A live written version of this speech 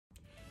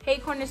Hey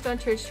Cornerstone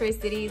Church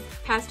Tri-Cities,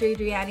 Pastor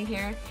Adriana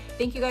here.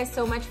 Thank you guys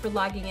so much for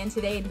logging in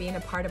today and being a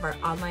part of our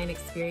online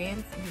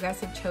experience. You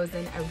guys have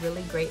chosen a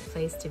really great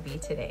place to be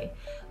today.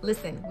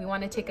 Listen, we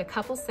want to take a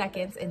couple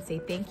seconds and say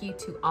thank you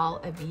to all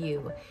of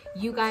you.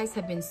 You guys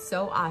have been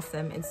so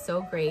awesome and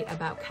so great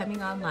about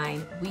coming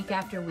online week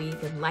after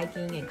week and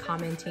liking and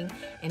commenting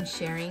and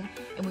sharing.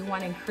 And we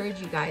want to encourage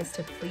you guys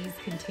to please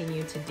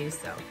continue to do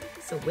so.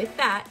 So with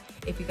that,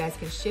 if you guys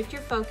can shift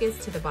your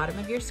focus to the bottom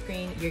of your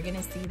screen, you're going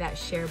to see that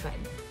share button.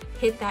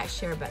 Hit that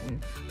share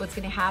button. What's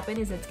gonna happen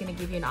is it's gonna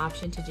give you an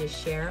option to just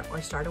share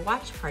or start a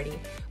watch party.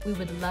 We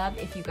would love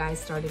if you guys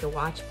started a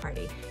watch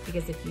party,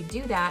 because if you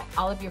do that,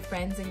 all of your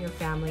friends and your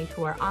family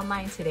who are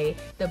online today,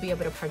 they'll be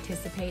able to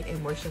participate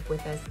and worship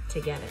with us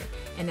together.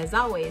 And as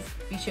always,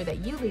 be sure that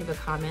you leave a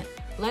comment.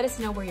 Let us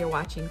know where you're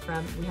watching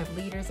from. We have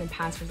leaders and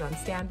pastors on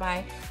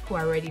standby who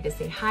are ready to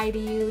say hi to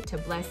you, to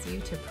bless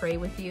you, to pray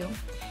with you,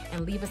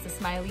 and leave us a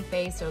smiley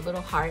face or a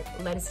little heart.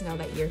 Let us know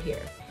that you're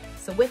here.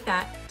 So with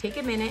that, take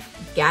a minute,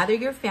 gather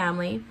your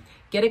family,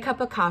 get a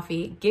cup of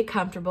coffee, get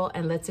comfortable,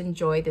 and let's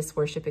enjoy this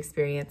worship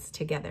experience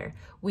together.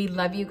 We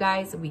love you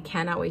guys. We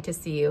cannot wait to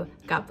see you.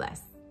 God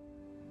bless.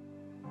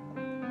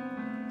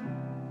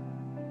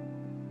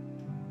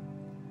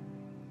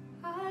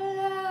 I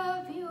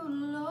love you,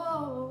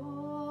 Lord.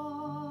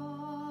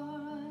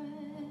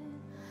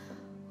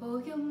 Oh,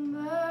 your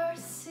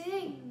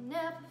mercy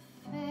never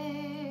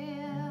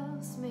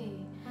fails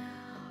me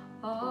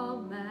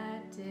all my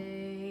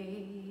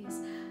days.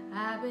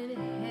 I've been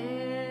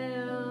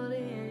held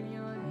in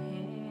your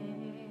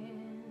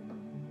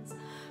hands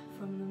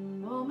from the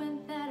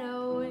moment that I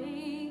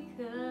wake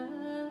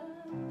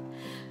up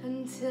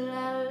until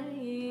I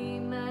lay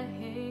my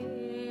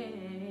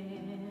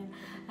head.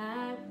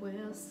 I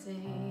will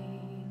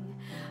sing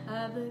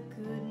of the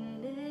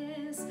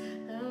goodness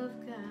of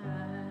God.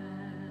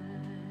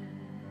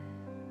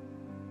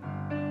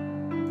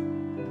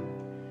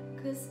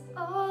 'Cause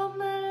all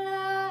my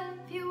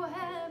life you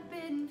have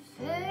been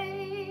faithful,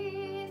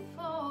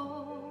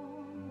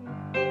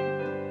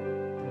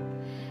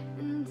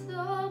 and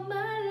all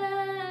my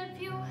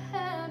life you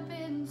have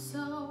been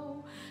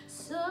so,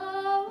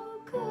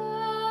 so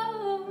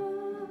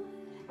good.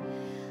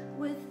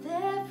 With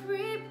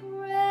every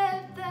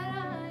breath that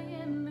I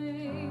am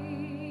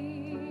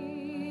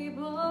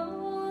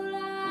able, I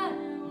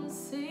will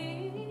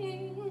sing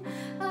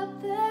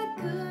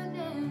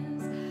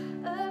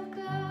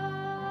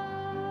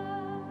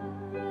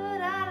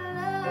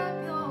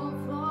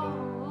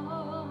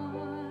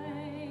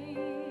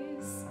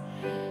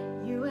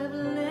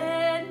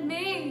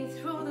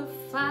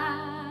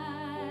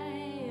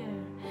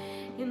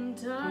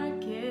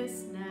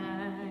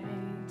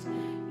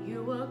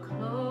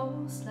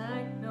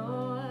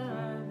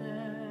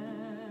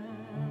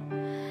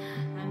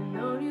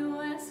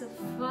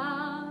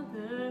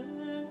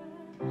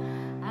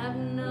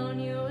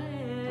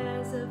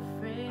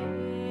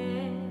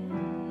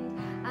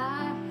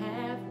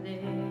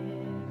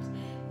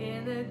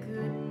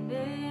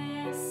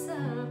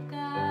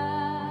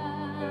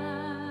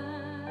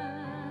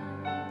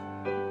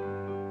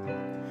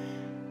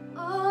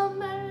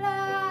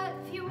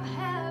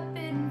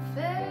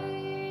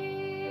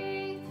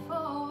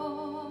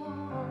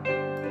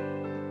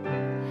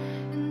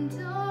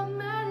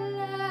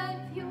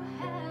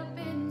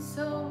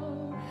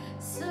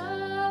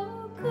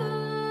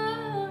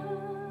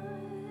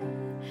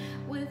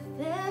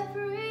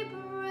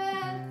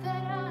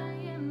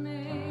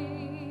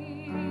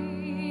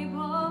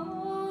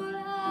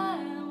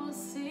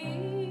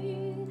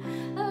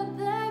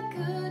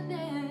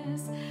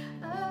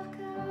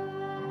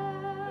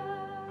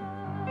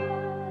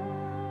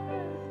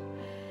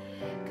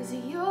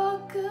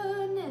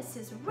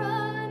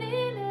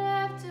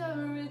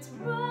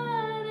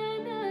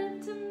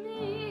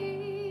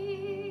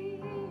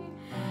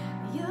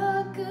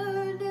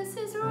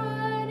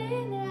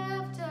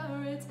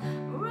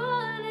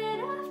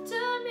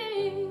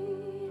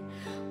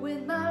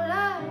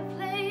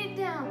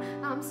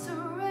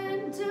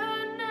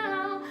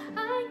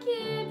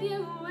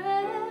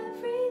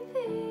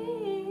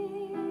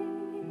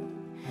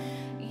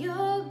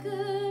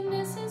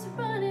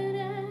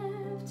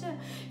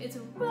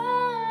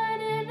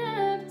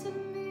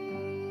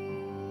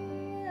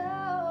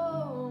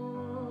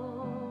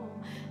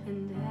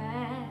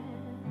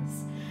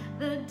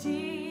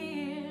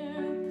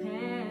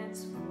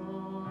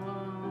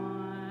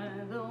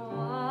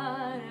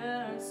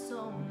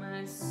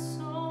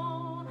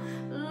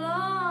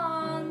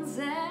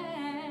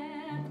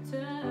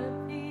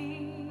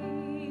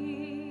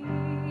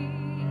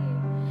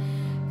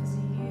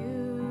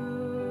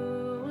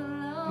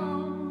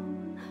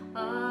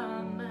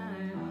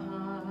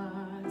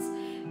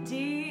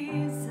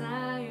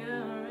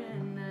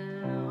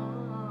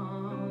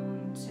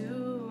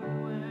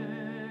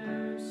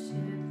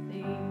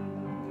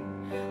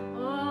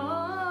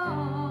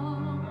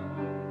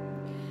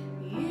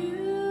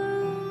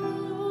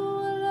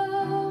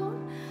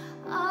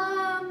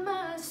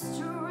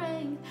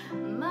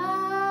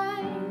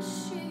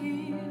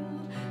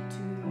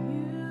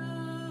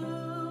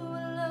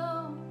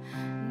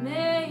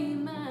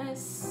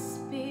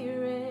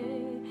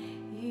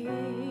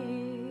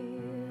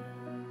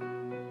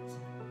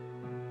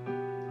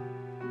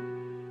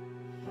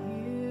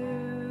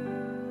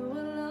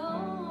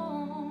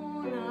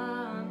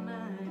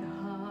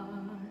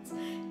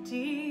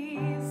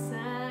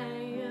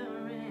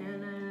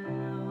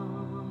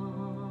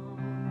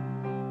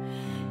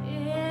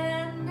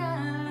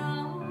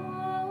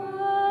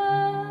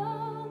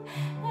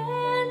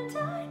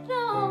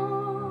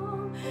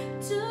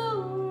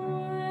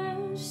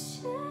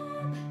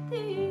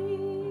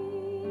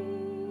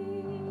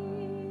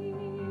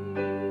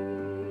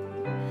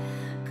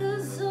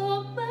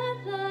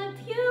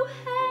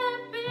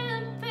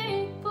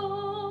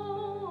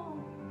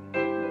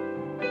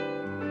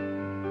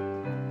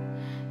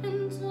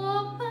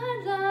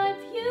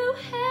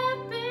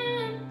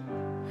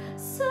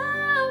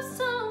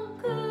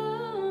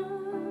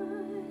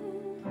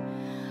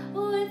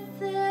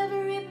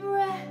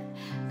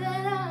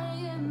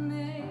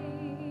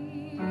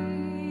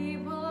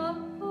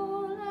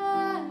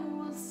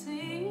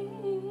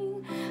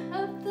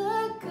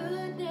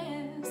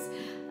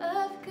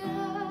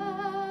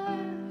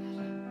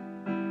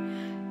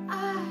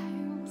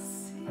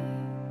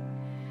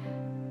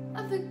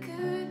the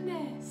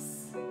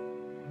goodness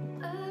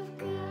of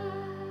God.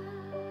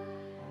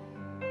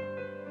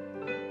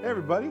 Hey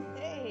everybody,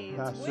 Hey, it's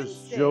Pastors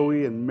Wednesday.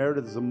 Joey and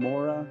Meredith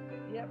Zamora.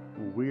 Yep.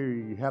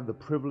 We have the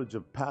privilege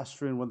of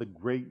pastoring one of the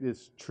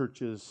greatest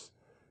churches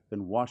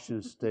in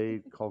Washington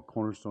State called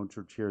Cornerstone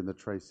Church here in the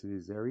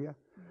Tri-Cities area.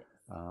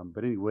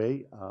 But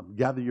anyway,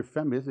 gather your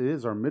family. It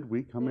is our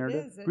midweek. Huh,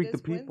 Meredith? It Greet is the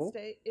people.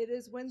 Wednesday. It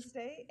is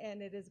Wednesday,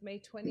 and it is May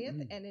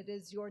 20th, and it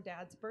is your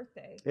dad's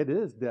birthday. It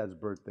is Dad's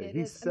birthday. It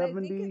He's is. And I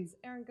 75. think it's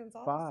Aaron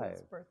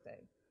Gonzalez's birthday.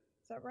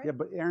 Is that right? Yeah,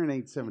 but Aaron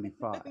ain't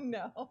 75.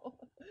 No.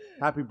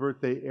 Happy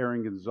birthday,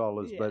 Aaron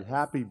Gonzalez. But Yes.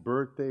 happy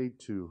birthday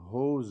to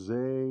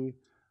Jose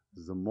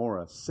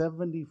Zamora,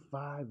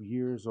 75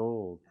 years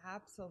old.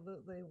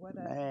 Absolutely. What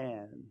a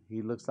Man,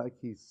 he looks like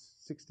he's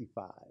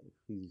 65.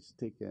 He's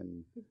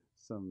taken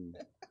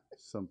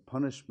some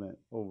punishment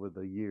over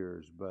the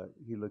years, but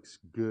he looks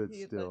good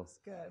he still. looks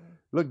good.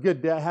 Look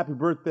good, Dad. Happy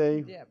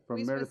birthday Yeah. from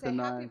We just want Meredith to say and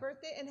happy I.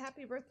 birthday and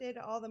happy birthday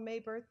to all the May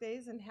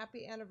birthdays and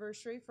happy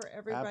anniversary for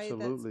everybody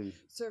Absolutely.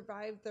 that's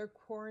survived their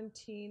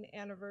quarantine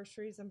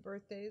anniversaries and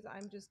birthdays.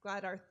 I'm just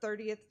glad our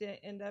 30th didn't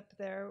end up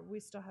there. We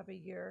still have a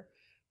year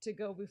to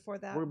go before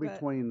that. We're gonna be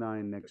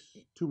 29 next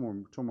two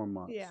more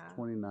months. Yeah.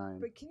 29.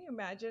 But can you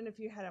imagine if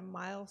you had a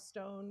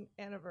milestone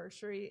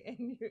anniversary and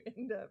you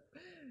end up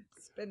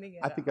spending it?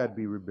 I think I'd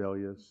be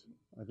rebellious.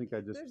 I think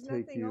I'd just There's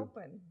take nothing you.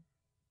 open.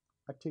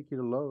 I'd take you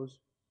to Lowe's.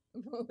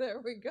 Well, there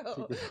we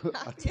go. I'll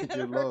Happy take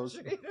you to Lowe's.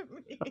 anniversary to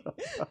me.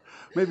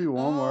 Maybe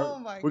Walmart. Oh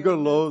my we go to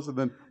goodness. Lowe's and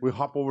then we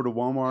hop over to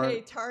Walmart.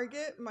 Hey,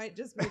 Target might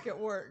just make it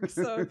work.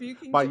 So if you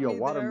can Buy get you a me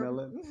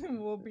watermelon. there,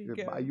 we'll be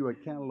good. Buy you a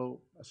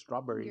cantaloupe, a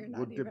strawberry. You're not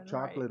We'll dip even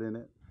chocolate right. in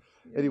it.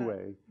 You're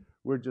Anyway,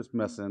 we're just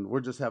messing. We're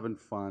just having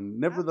fun.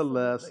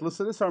 Nevertheless, Absolutely.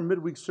 listen, it's our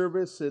midweek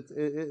service.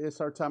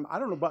 It's our time. I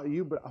don't know about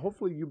you, but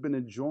hopefully you've been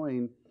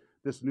enjoying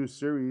this new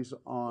series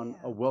on Yeah.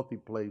 a wealthy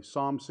place.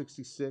 Psalm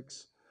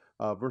 66,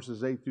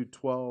 verses 8 through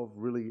 12.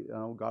 Really,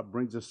 God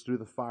brings us through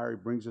the fire. He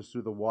brings us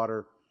through the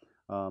water.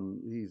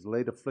 He's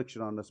laid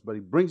affliction on us, but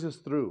He brings us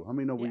through. I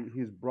mean, Yeah.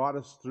 He's brought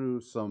us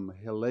through some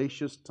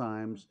hellacious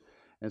times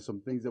and some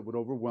things that would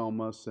overwhelm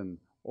us and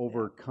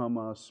overcome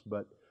us.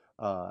 But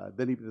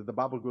then the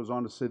Bible goes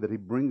on to say that He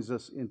brings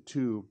us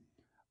into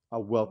a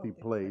wealthy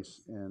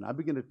place. And I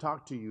begin to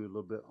talk to you a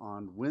little bit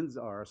on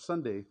Wednesday or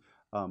Sunday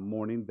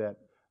morning that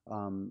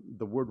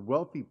the word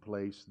wealthy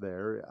place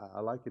there, I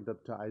likened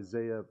up to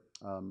Isaiah,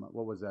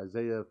 what was it,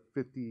 Isaiah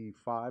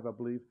 55, I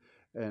believe,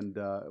 and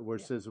where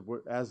it says,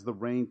 as the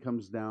rain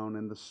comes down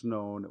and the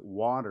snow and it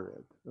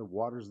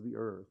waters the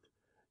earth.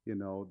 You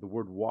know, the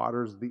word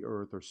waters the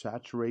earth or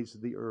saturates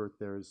the earth.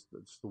 That's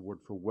the word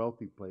for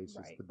wealthy place.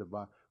 Right. It's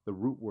the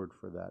root word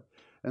for that.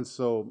 And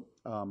so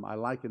I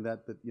liken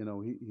that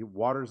he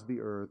waters the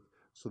earth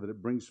so that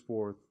it brings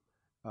forth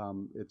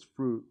its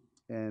fruit.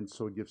 And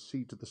so it gives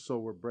seed to the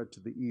sower, bread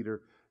to the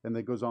eater. And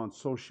then goes on,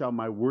 so shall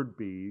my word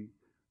be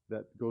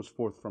that goes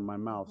forth from my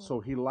mouth. Mhm. So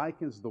he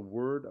likens the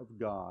word of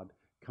God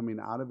coming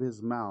out of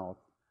his mouth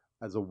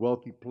as a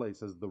wealthy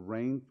place, as the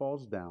rain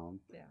falls down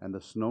and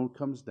the snow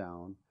comes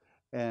down.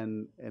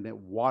 And it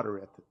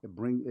watereth. It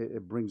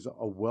brings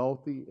a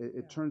wealthy.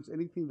 It turns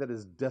anything that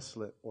is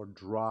desolate or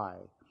dry,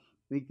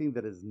 anything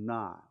that is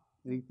not,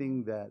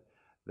 anything that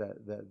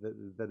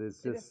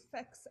is It just.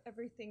 affects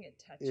everything it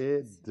touches.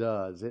 It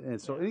does,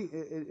 and so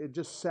it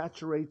just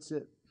saturates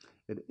it.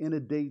 It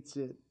inundates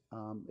it.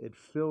 It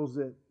fills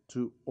it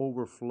to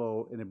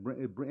overflow, and it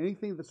bring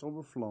anything that's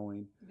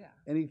overflowing,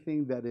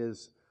 anything that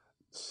is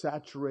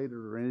saturated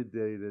or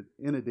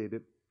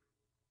inundated.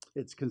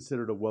 It's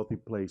considered a wealthy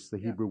place, the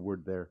Hebrew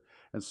word there.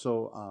 And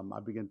so I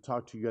began to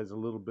talk to you guys a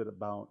little bit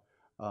about,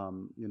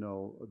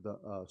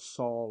 the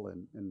Saul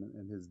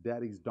and his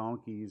daddy's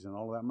donkeys and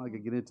all of that. I'm not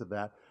going to get into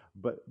that,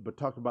 but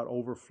talk about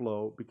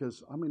overflow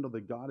because I mean, know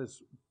that God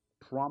has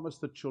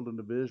promised the children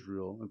of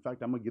Israel. In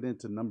fact, I'm going to get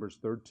into Numbers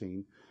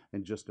 13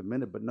 in just a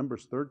minute, but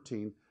Numbers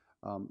 13,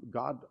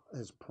 God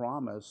has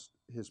promised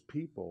his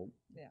people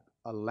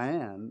a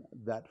land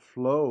that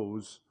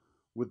flows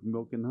with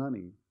milk and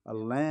honey. A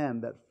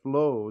land that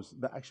flows.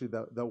 Actually,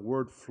 the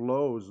word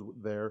 "flows"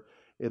 there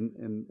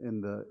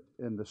in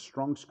the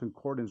Strong's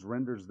Concordance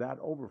renders that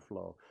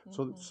overflow.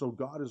 Mm-hmm. So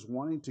God is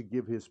wanting to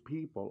give His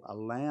people a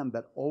land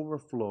that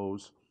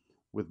overflows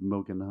with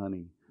milk and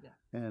honey. Yeah.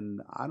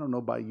 And I don't know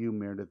about you,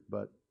 Meredith,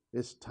 but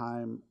it's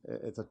time.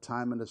 It's a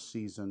time and a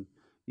season,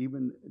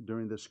 even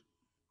during this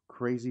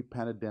crazy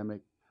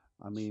pandemic.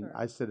 I mean,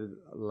 I said it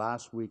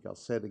last week. I'll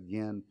say it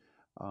again.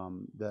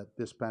 That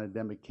this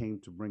pandemic came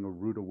to bring a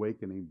rude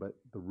awakening, but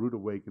the rude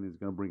awakening is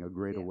going to bring a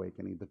great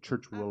awakening. The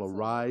church will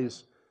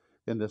arise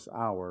in this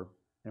hour,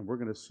 and we're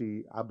going to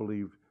see, I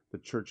believe, the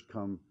church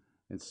come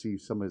and see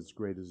some of its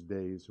greatest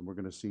days, and we're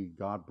going to see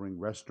God bring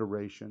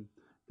restoration.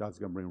 God's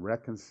going to bring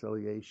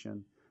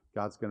reconciliation.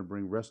 God's going to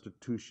bring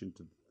restitution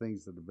to the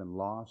things that have been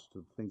lost, to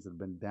the things that have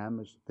been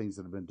damaged, things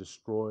that have been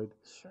destroyed.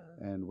 Sure.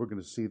 And we're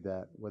going to see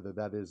that, whether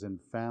that is in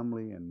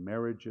family and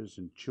marriages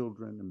and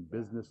children and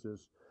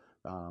businesses.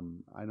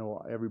 I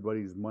know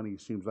everybody's money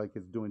seems like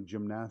it's doing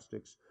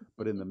gymnastics,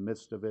 but in the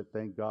midst of it,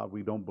 thank God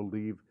we don't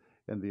believe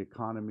in the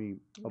economy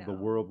of the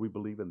world. We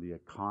believe in the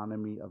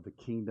economy of the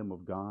kingdom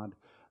of God,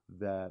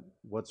 that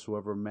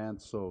whatsoever man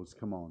sows,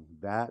 come on,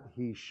 that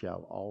he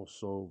shall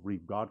also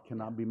reap. God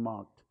cannot be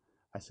mocked.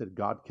 I said,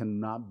 God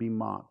cannot be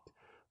mocked.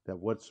 That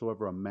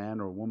whatsoever a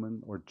man or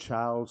woman or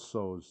child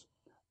sows,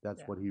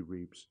 that's what he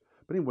reaps.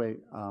 But anyway,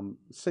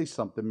 say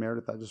something,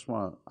 Meredith. I just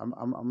want to.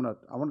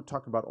 I want to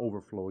talk about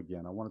overflow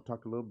again. I want to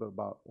talk a little bit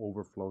about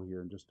overflow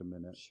here in just a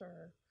minute.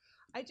 Sure.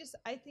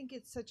 I think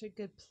it's such a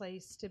good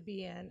place to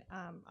be in.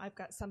 I've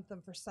got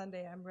something for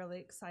Sunday I'm really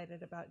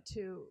excited about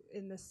too,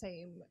 in the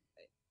same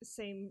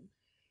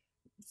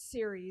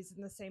series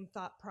and the same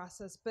thought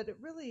process, but it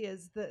really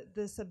is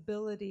this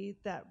ability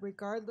that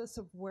regardless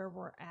of where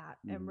we're at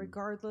and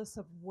regardless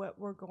of what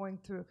we're going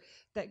through,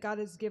 that God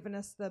has given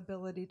us the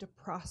ability to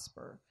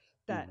prosper,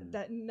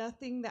 that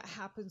nothing that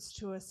happens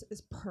to us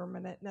is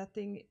permanent,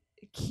 nothing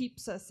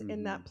keeps us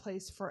in that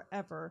place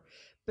forever,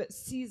 but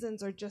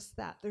seasons are just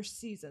that. They're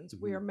seasons.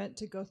 We are meant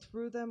to go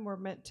through them. We're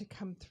meant to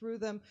come through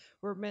them.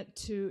 We're meant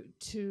to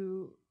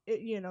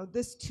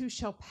this too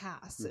shall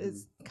pass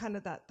is kind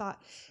of that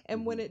thought.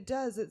 And when it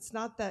does, it's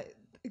not that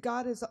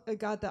God is a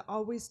God that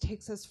always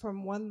takes us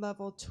from one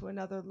level to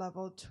another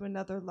level, to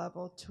another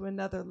level, to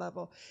another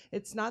level.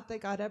 It's not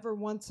that God ever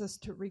wants us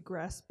to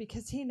regress,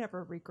 because he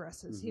never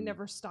regresses. He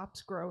never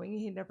stops growing.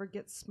 He never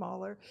gets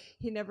smaller.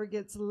 He never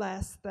gets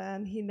less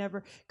than.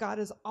 God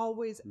is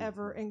always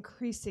ever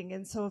increasing.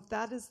 And so if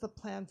that is the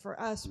plan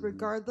for us,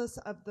 regardless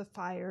of the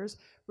fires,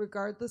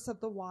 regardless of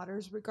the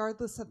waters,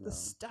 regardless of the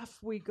stuff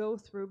we go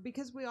through,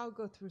 because we all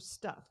go through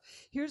stuff.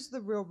 Here's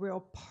the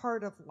real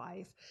part of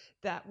life,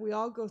 that we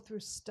all go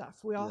through stuff.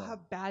 We all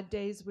have bad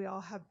days. We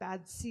all have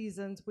bad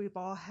seasons. We've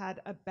all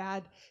had a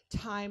bad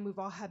time. We've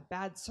all had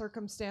bad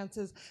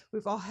circumstances.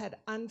 We've all had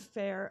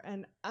unfair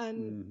and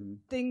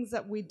things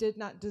that we did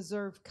not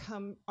deserve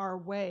come our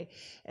way.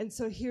 And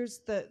so here's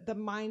the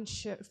mind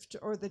shift,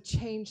 or the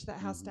change that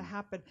has to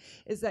happen,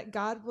 is that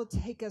God will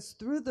take us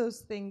through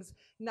those things,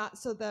 not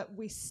so that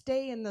we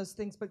stay in those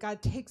things, but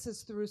God takes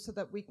us through so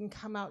that we can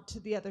come out to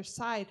the other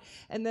side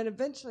and then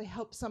eventually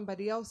help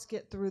somebody else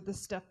get through the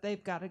stuff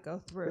they've got to go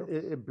through.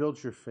 It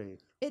builds your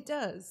faith. It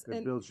does.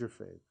 It builds your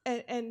faith.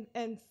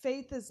 And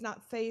faith is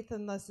not faith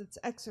unless it's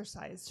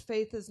exercised.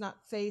 Faith is not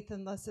faith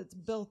unless it's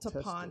built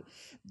upon.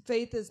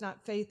 Faith is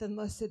not faith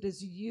unless it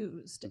is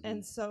used.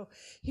 And so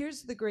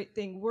here's the great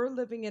thing. We're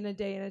living in a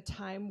day and a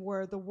time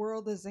where the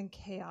world is in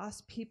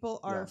chaos.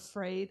 People are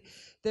afraid.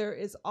 There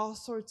is all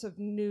sorts of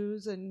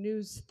news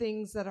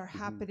things that are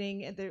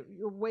happening, and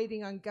you're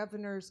waiting on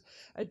governors'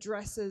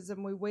 addresses,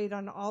 and we wait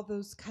on all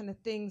those kind of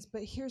things.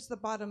 But here's the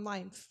bottom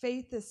line.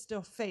 Faith is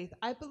still faith.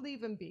 I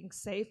believe in being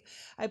safe.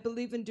 I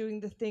believe in doing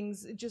the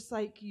things, just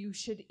like you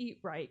should eat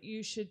right.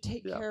 You should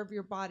take care of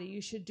your body.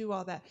 You should do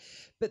all that.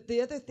 But the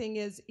other thing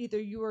is, either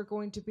you are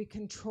going to be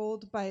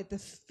controlled by the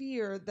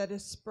fear that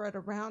is spread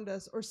around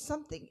us, or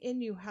something in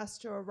you has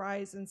to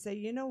arise and say,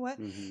 you know what?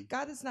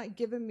 God has not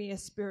given me a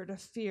spirit of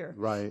fear.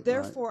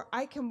 Therefore,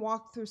 I can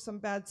walk through some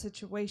bad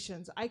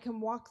situations. I can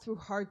walk through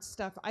hard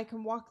stuff. I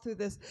can walk through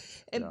this.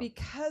 And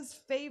because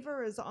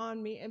favor is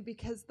on me, and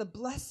because the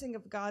blessing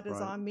of God is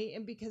on me,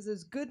 and because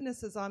his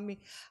goodness is on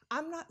me,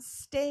 I'm not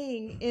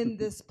staying in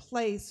this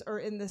place or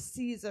in this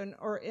season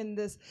or in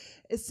this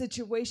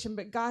situation,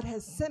 but God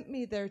has sent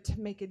me there to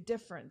make a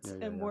difference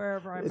in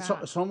wherever I'm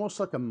at. It's almost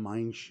like a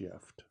mind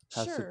shift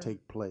has to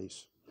take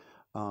place.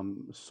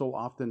 So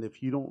often,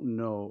 if you don't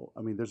know,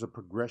 I mean, there's a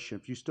progression.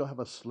 If you still have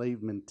a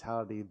slave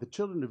mentality, the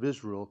children of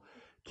Israel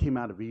came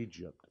out of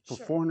Egypt. For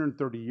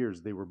 430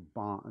 years, they were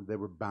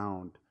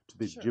bound to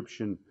the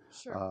Egyptian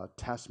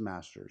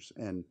taskmasters,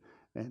 and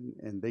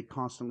they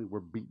constantly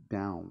were beat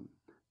down,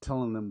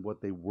 telling them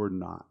what they were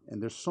not.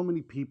 And there's so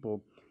many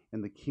people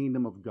in the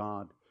kingdom of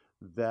God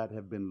that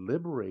have been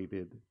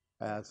liberated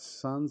as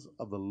sons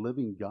of the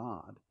living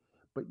God,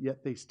 but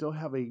yet they still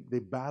have they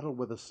battle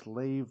with a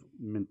slave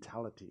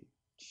mentality.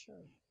 Sure.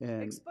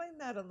 And explain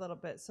that a little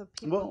bit so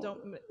people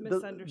don't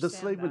misunderstand the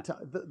slave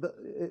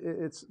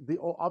mentality.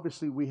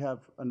 Obviously we have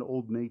an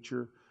old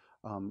nature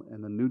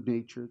and a new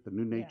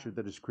nature,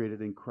 that is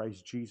created in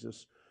Christ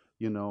Jesus.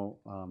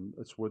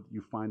 It's where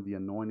you find the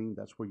anointing.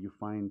 That's where you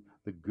find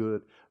the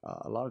good.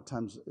 A lot of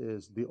times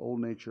is the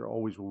old nature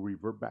always will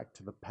revert back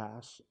to the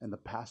past, and the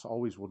past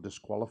always will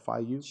disqualify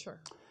you. Sure.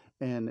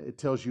 And it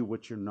tells you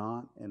what you're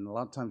not. And a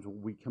lot of times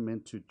when we come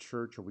into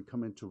church or we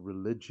come into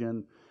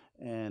religion,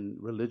 and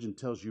religion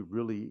tells you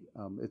really,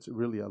 it's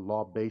really a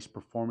law-based,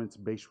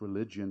 performance-based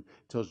religion.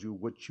 It tells you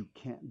what you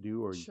can't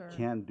do or you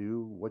can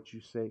do, what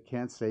you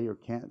can't say or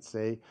can't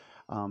say.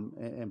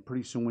 And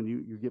pretty soon when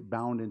you get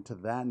bound into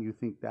that and you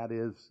think that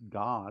is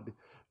God,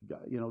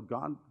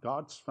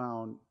 God's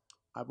found,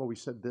 I've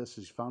always said this,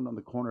 is found on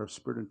the corner of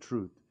spirit and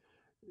truth.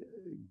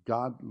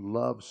 God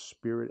loves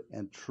spirit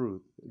and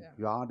truth.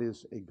 God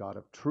is a God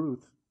of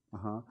truth,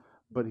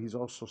 but he's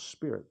also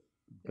spirit.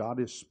 God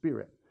is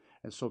spirit.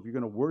 And so if you're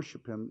going to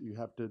worship him, you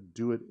have to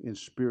do it in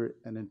spirit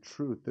and in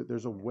truth.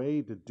 There's a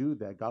way to do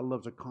that. God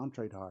loves a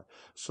contrite heart.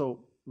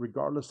 So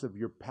regardless of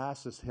your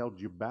past has held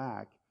you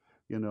back,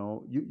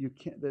 You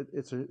can't.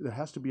 There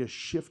has to be a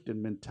shift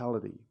in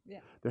mentality. Yeah.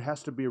 There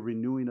has to be a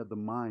renewing of the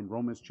mind.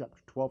 Romans chapter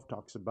 12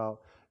 talks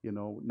about,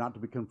 not to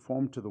be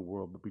conformed to the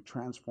world, but be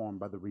transformed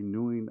by the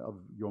renewing of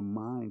your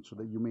mind, so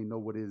that you may know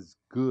what is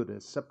good,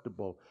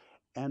 acceptable,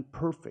 and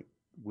perfect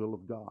will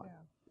of God.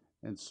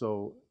 Yeah. And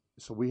so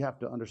we have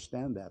to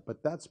understand that.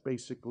 But that's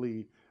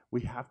basically,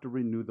 we have to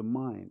renew the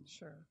mind.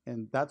 Sure.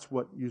 And that's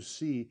what you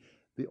see.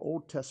 The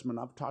Old Testament,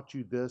 I've taught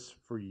you this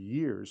for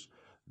years,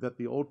 that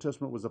the Old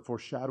Testament was a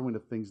foreshadowing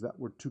of things that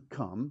were to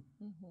come.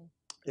 Mm-hmm.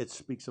 It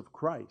speaks of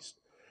Christ.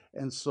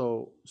 And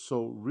so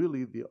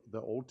really the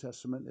Old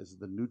Testament is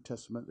the New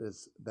Testament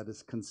that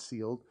is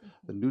concealed.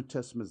 Mm-hmm. The New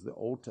Testament is the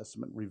Old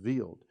Testament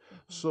revealed. Mm-hmm.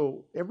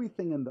 So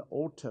everything in the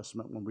Old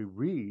Testament, when we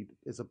read,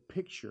 is a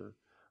picture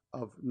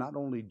of not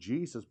only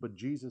Jesus, but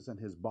Jesus and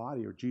his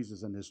body, or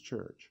Jesus and his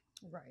church.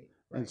 Right.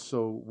 And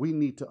so we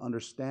need to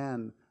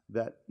understand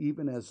that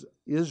even as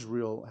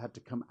Israel had to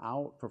come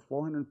out for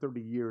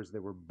 430 years, they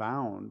were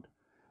bound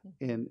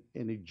in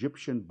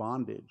Egyptian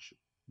bondage.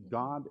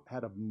 God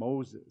had a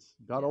Moses.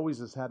 God always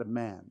has had a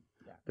man.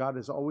 Yeah. God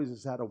has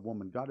always had a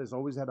woman. God has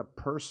always had a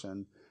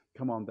person,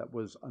 that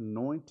was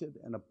anointed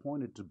and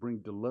appointed to bring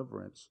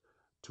deliverance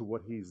to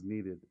what he's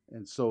needed.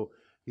 And so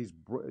he's,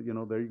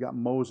 there you got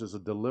Moses, a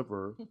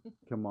deliverer,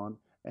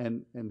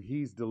 and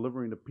he's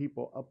delivering the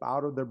people up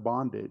out of their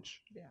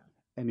bondage. Yeah.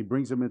 And he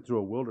brings them in through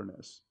a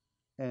wilderness.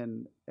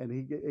 And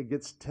it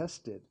gets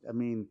tested. I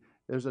mean,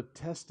 there's a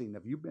testing.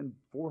 If you've been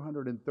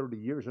 430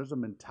 years, there's a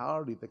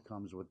mentality that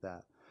comes with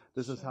that.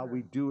 This is how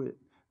we do it.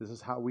 This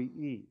is how we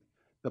eat.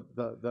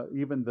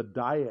 Even the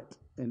diet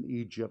in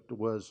Egypt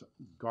was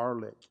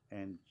garlic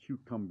and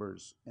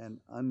cucumbers and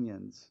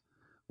onions,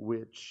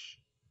 which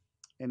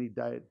any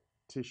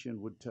dietitian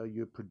would tell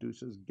you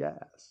produces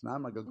gas. Now,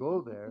 I'm not going to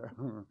go there,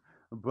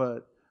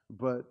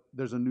 but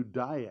there's a new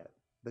diet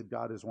that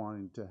God is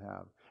wanting to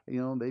have.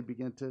 They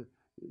begin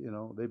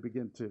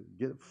to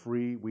get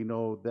free. We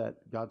know that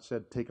God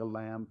said, take a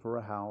lamb for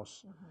a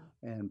house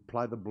and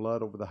apply the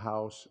blood over the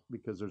house,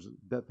 because there's a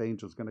death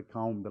angel's going to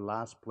come. The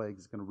last plague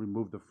is going to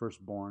remove the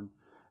firstborn,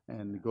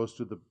 and it goes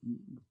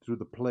through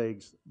the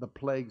plagues. The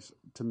plagues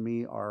to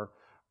me are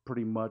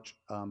pretty much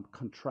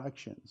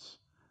contractions,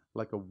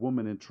 like a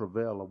woman in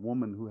travail. A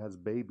woman who has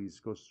babies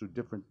goes through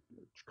different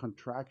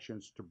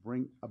contractions to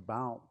bring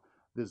about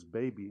this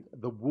baby.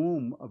 The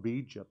womb of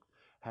Egypt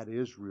had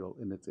Israel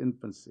in its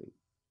infancy.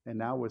 And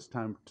now it's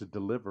time to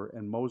deliver.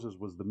 And Moses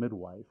was the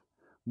midwife.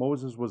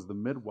 Moses was the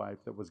midwife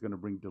that was going to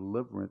bring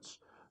deliverance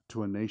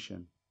to a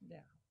nation. Yeah.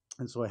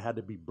 And so it had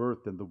to be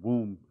birthed in the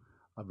womb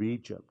of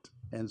Egypt.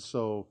 And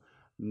so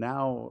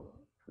now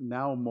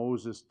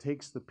Moses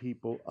takes the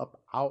people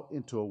up out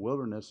into a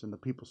wilderness, and the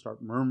people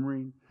start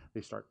murmuring.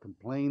 They start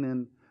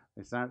complaining.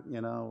 It's not,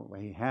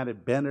 he had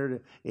it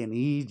better in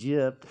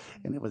Egypt,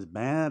 and it was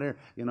better.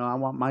 I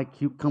want my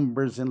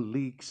cucumbers and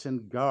leeks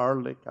and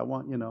garlic. I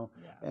want,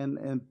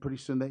 and pretty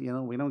soon that,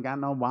 we don't got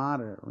no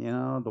water.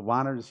 The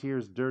water here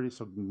is dirty,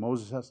 so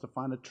Moses has to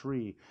find a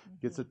tree,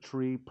 gets a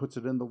tree, puts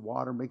it in the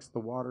water, makes the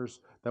waters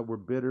that were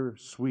bitter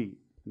sweet.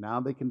 Now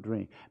they can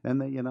drink.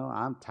 Then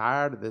I'm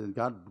tired of it.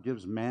 God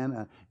gives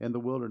manna in the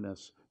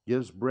wilderness,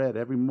 gives bread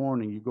every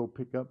morning. You go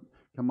pick up.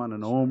 Come on,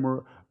 an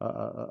omer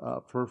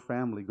for a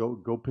family.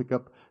 Go pick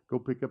up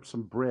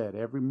some bread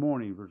every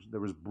morning.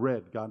 There was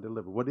bread God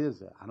delivered. What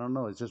is it? I don't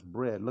know. It's just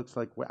bread. Looks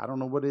like, I don't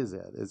know what is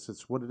it.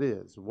 It's what it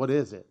is. What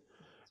is it?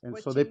 And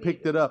so they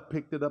picked it up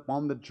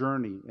on the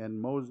journey,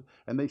 and Moses,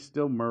 and they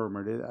still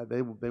murmured.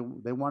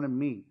 They wanted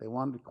meat. They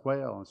wanted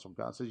quail. And so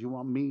God says, you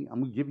want meat? I'm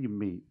going to give you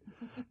meat.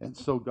 And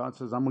so God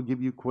says, I'm going to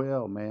give you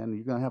quail, man.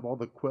 You're going to have all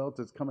the quail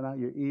that's coming out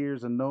your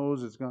ears and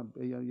nose.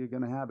 You're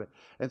going to have it.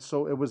 And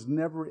so it was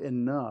never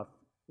enough.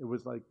 It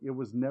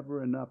was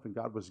never enough, and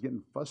God was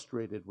getting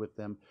frustrated with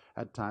them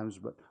at times.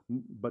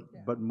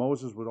 But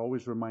Moses would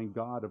always remind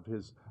God of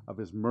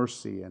his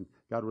mercy, and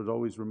God would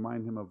always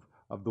remind him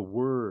of the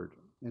word.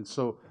 And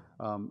so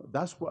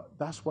that's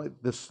why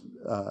this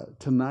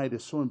tonight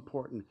is so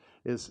important.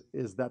 Is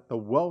that the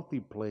wealthy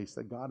place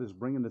that God is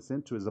bringing us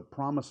into is a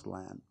promised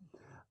land.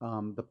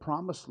 The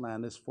promised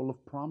land is full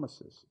of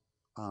promises.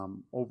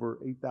 Over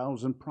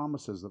 8,000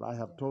 promises that I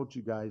have told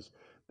you guys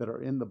that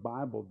are in the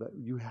Bible, that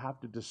you have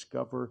to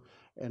discover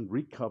and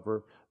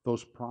recover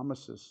those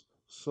promises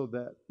so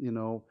that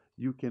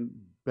you can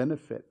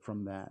benefit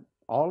from that.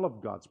 All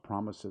of God's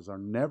promises are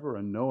never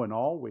a no and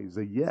always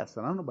a yes.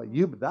 And I don't know about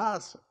you, but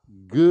that's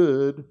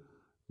good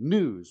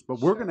news. But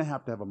we're going to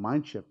have a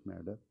mind shift,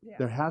 Meredith. Yeah.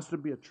 There has to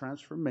be a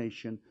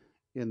transformation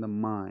in the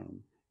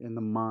mind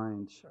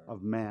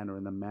of man, or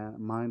in the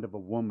mind of a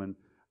woman,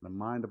 the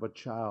mind of a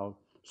child,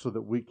 so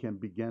that we can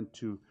begin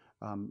to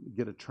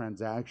get a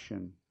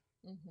transaction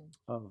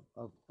of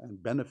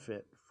and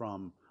benefit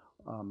from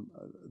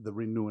the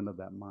renewing of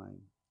that mind.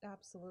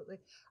 Absolutely.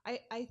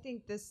 I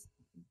think this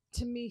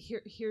to me,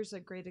 here's a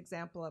great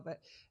example of it.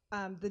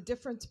 The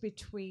difference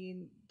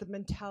between the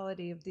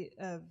mentality of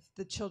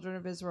the children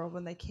of Israel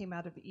when they came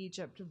out of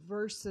Egypt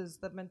versus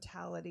the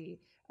mentality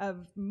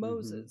of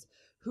Moses,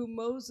 who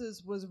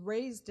Moses was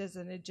raised as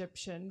an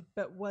Egyptian,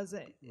 but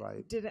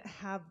didn't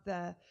have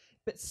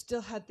but still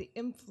had the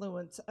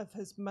influence of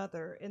his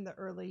mother in the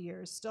early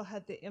years, still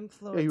had the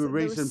influence. Yeah, There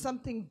was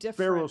something different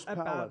Pharaoh's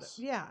about palace.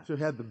 it. Yeah. So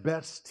he had the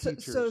best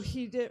teachers. So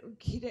he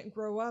didn't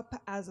grow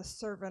up as a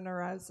servant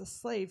or as a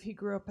slave. He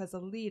grew up as a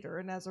leader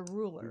and as a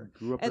ruler.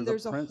 He grew up and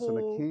as a prince and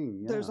a king.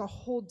 Yeah. There's a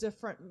whole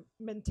different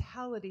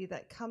mentality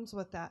that comes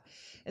with that.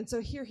 And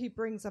so here he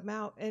brings them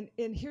out. And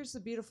here's the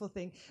beautiful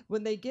thing.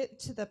 When they get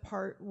to the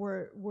part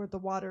where the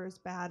water is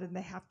bad and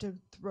they have to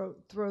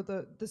throw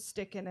the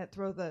stick in it,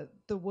 throw the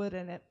wood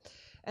in it,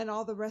 and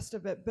all the rest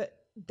of it, but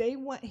they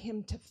want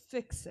him to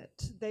fix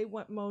it. They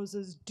want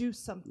Moses do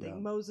something. Yeah.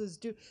 Moses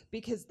do,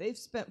 because they've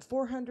spent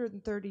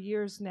 430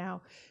 years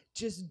now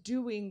just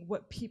doing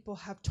what people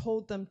have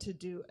told them to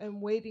do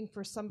and waiting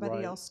for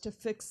somebody else to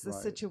fix the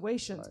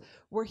situations.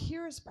 Where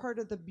here is part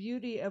of the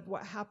beauty of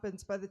what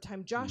happens by the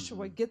time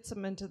Joshua gets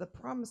them into the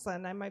promised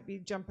land. I might be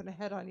jumping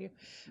ahead on you.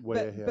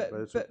 Ahead, but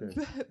it's okay.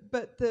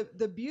 But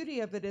the beauty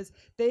of it is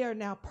they are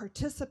now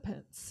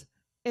participants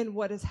in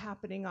what is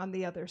happening on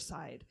the other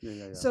side.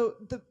 So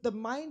the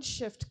mind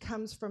shift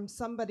comes from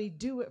somebody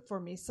do it for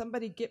me,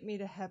 somebody get me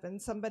to heaven,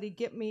 somebody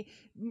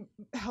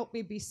help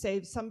me be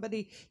saved,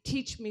 somebody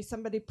teach me,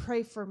 somebody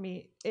pray for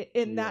me,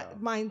 in that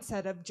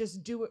mindset of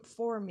just do it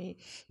for me,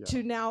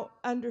 to now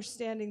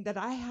understanding that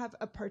I have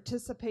a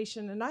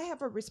participation and I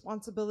have a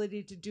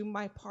responsibility to do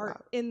my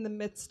part in the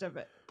midst of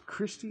it.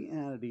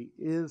 Christianity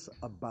is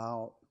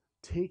about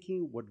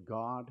taking what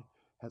God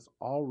has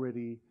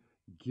already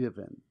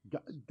given.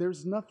 God,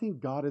 there's nothing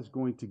God is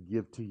going to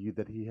give to you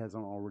that he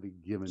hasn't already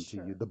given to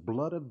you. The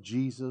blood of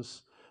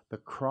Jesus, the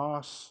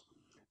cross,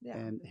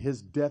 and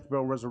his death,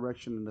 burial,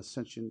 resurrection, and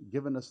ascension,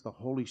 given us the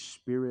Holy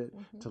Spirit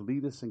to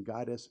lead us and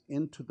guide us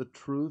into the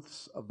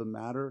truths of the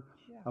matter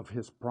of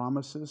his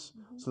promises,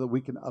 so that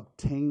we can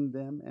obtain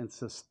them and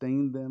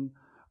sustain them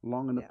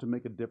long enough to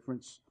make a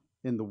difference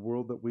in the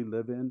world that we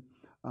live in.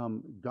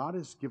 God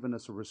has given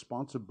us a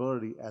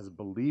responsibility as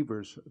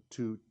believers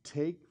to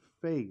take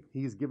faith.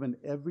 He's given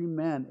every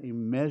man a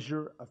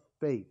measure of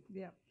faith.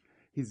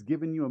 He's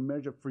given you a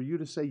measure. For you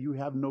to say you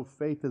have no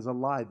faith is a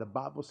lie. The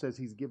Bible says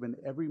he's given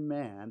every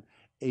man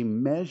a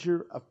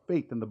measure of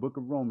faith in the book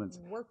of Romans.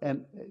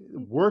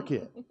 Work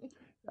it.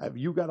 If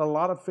you got a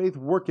lot of faith,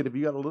 work it. If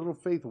you got a little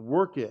faith,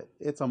 work it.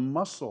 It's a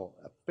muscle.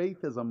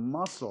 Faith is a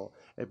muscle.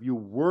 If you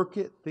work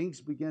it,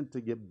 things begin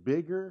to get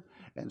bigger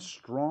and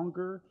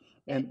stronger.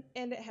 And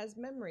it has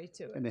memory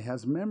to it. And it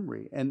has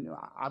memory. And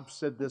I've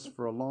said this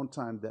for a long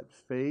time, that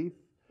faith,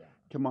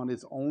 come on,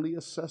 is only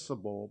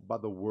accessible by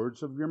the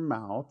words of your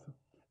mouth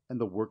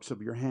and the works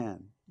of your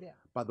hand.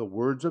 By the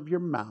words of your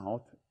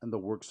mouth and the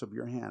works of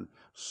your hand.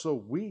 So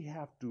we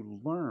have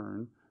to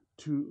learn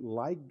to,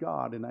 like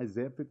God in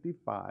Isaiah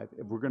 55,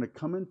 if we're going to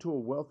come into a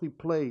wealthy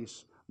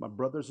place, my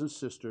brothers and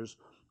sisters,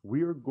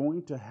 we are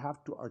going to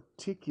have to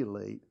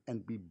articulate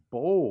and be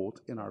bold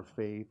in our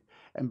faith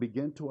and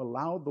begin to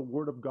allow the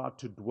Word of God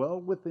to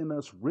dwell within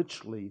us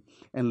richly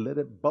and let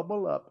it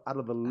bubble up out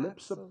of the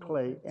lips of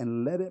clay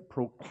and let it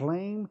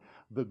proclaim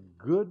the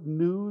good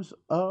news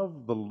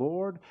of the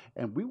Lord.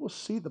 And we will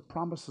see the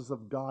promises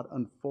of God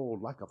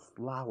unfold like a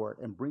flower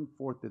and bring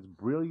forth its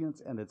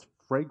brilliance and its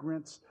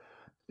fragrance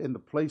in the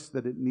place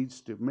that it needs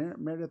to.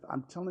 Meredith,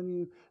 I'm telling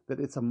you that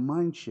it's a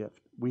mind shift.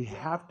 We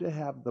have to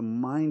have the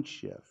mind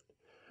shift.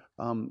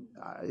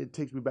 It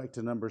takes me back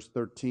to Numbers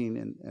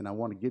 13, and I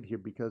want to get here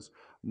because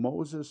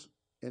Moses,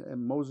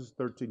 in Moses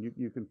 13,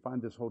 you can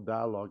find this whole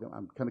dialogue.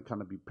 I'm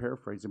kind of be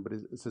paraphrasing, but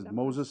it says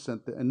Moses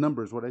sent the, and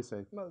Numbers, what did I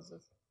say?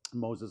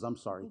 Moses, I'm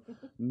sorry.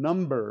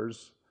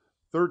 Numbers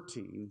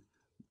 13,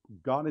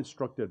 God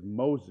instructed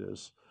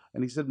Moses,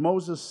 and he said,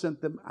 Moses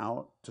sent them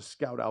out to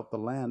scout out the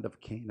land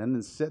of Canaan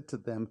and said to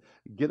them,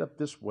 get up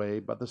this way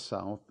by the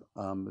south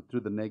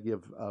through the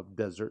Negev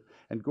desert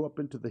and go up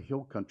into the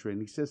hill country. And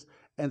he says,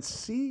 and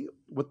see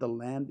what the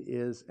land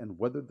is and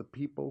whether the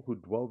people who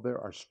dwell there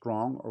are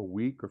strong or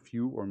weak or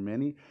few or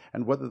many,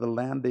 and whether the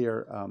land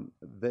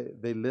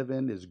they live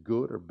in is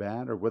good or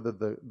bad, or whether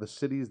the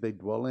cities they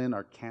dwell in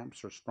are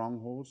camps or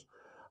strongholds.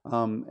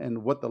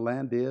 And what the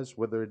land is,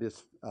 whether it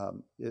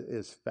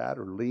is fat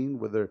or lean,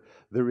 whether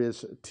there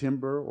is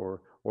timber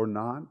or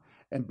not,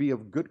 and be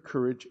of good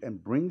courage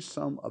and bring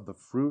some of the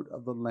fruit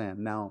of the land.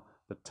 Now,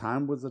 the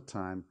time was the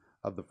time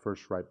of the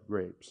first ripe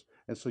grapes.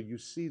 And so you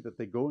see that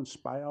they go and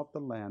spy out the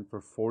land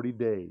for 40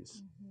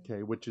 days,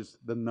 okay, which is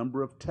the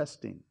number of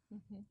testing.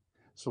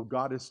 So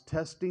God is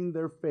testing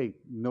their faith.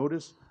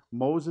 Notice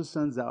Moses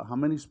sends out how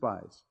many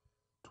spies?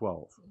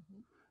 12.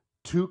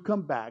 2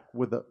 come back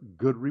with a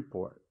good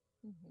report.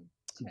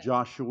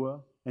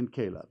 Joshua and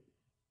Caleb.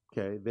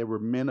 Okay, they were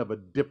men of a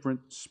different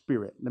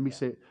spirit. Let me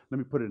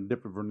put it in a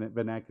different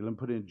vernacular. Let me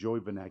put it in Joey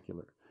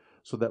vernacular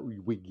so that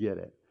we get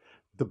it.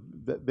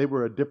 They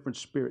were a different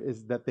spirit,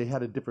 is that they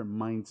had a different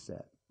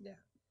mindset.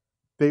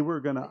 They were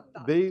gonna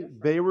thought they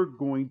different. they were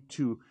going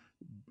to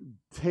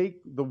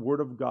take the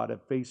word of God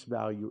at face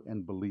value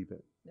and believe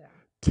it. Yeah.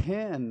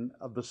 10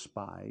 of the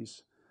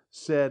spies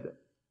said,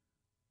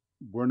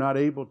 we're not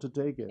able to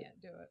take it.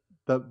 Can't do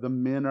it. The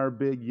men are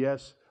big.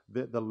 Yes,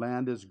 the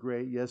land is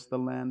great. Yes, the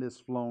land is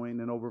flowing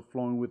and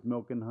overflowing with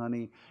milk and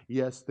honey.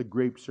 Yes, the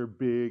grapes are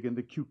big and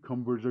the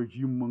cucumbers are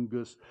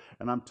humongous.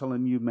 And I'm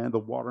telling you, man, the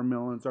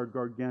watermelons are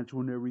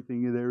gargantuan.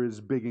 Everything there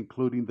is big,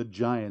 including the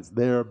giants.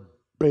 They're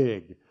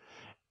big.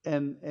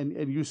 And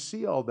you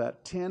see all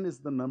that. 10 is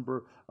the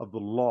number of the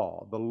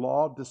law. The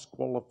law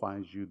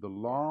disqualifies you. The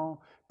law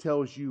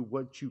tells you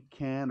what you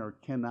can or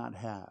cannot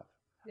have.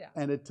 Yeah.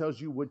 And it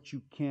tells you what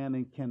you can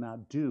and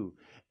cannot do.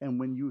 And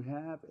when you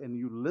have and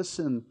you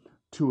listen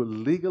to a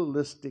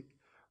legalistic,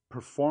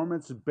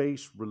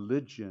 performance-based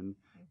religion,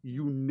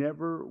 you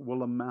never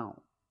will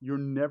amount. You're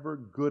never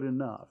good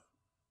enough.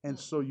 And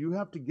so you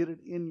have to get it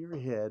in your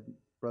head,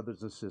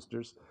 brothers and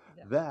sisters,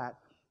 that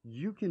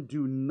you can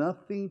do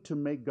nothing to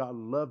make God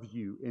love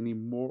you any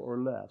more or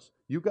less.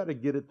 You got to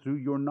get it through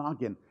your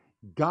noggin.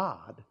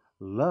 God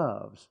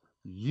loves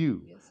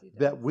you. Yes, he does.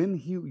 That when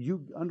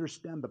you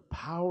understand the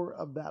power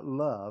of that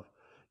love,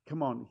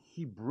 come on,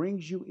 he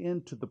brings you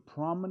into the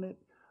prominent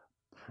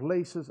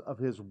places of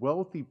his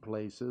wealthy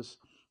places,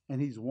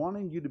 and he's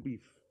wanting you to be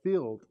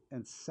filled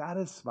and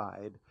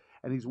satisfied,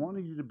 and he's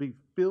wanting you to be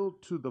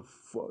filled to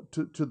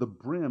the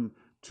brim,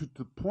 to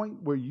the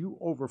point where you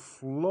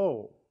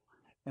overflow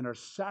and are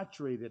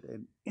saturated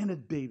and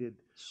inundated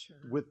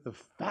with the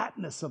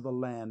fatness of the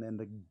land and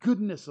the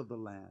goodness of the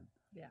land.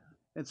 Yeah.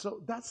 And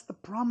so that's the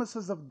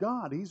promises of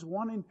God. He's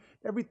wanting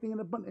everything in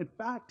abundance. In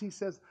fact, he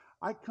says,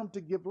 I come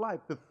to give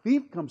life. The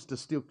thief comes to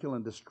steal, kill,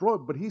 and destroy.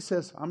 But he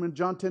says, I'm in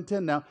John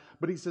 10:10 now,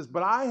 but he says,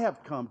 but I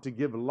have come to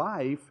give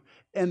life,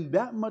 and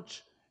that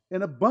much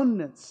in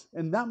abundance,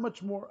 and that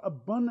much more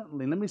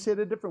abundantly. Let me say it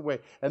a different way.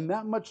 And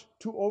that much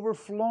to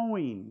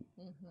overflowing.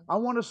 I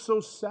want to so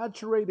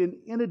saturate and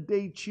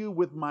inundate you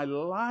with my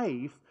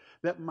life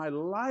that my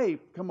life,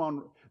 come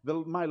on,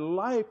 my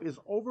life is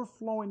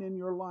overflowing in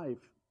your life.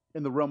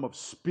 In the realm of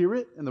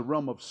spirit, in the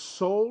realm of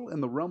soul, in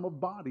the realm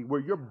of body,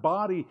 where your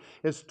body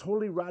is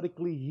totally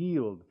radically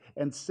healed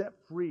and set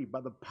free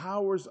by the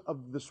powers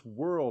of this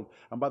world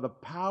and by the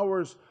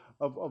powers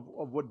of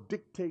what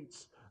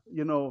dictates,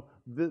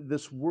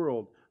 this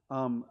world.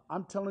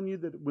 I'm telling you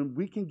that when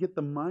we can get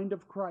the mind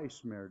of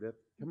Christ, Meredith,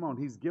 come on,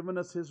 he's given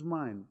us his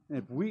mind.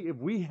 And if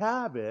we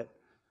have it,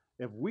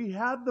 if we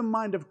have the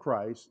mind of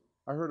Christ,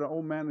 I heard an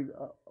old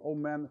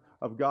man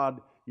of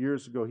God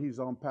years ago. He's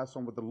passed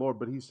on with the Lord,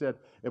 but he said,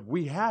 if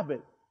we have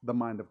it, the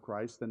mind of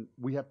Christ, then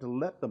we have to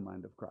let the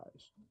mind of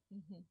Christ.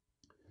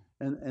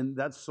 And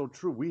that's so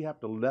true. We have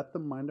to let the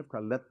mind of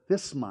Christ, let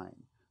this mind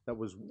that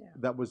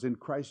was in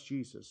Christ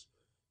Jesus,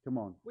 come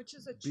on, which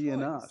is a be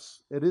in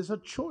us. It is a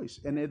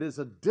choice, and it is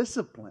a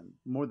discipline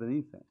more than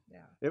anything.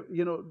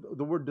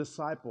 The word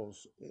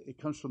disciples, it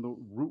comes from the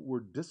root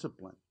word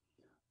discipline.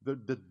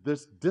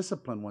 This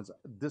discipline ones,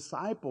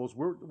 disciples,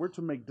 we're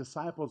to make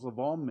disciples of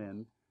all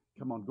men.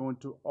 Come on, going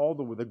to all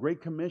the way. The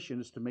Great Commission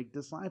is to make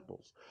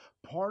disciples.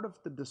 Part of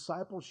the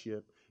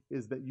discipleship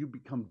is that you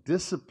become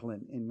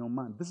disciplined in your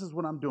mind. This is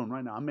what I'm doing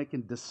right now. I'm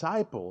making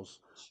disciples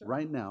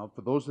right now.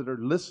 For those that are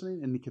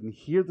listening and you can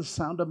hear the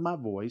sound of my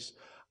voice,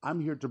 I'm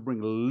here to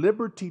bring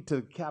liberty to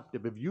the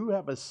captive. If you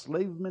have a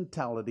slave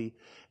mentality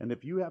and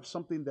if you have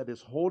something that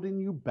is holding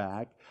you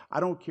back, I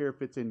don't care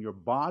if it's in your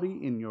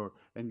body, in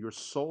your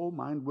soul,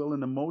 mind, will,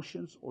 and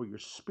emotions, or your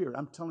spirit.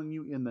 I'm telling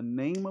you, in the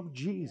name of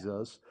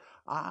Jesus,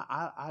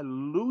 I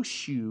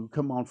loose you,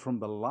 come on, from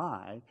the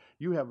lie.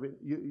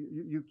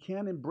 You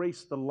can't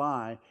embrace the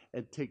lie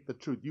and take the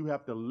truth. You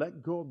have to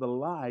let go of the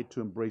lie to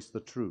embrace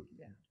the truth.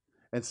 Yeah.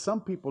 And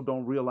some people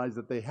don't realize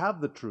that they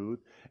have the truth,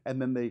 and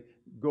then they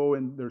go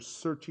and they're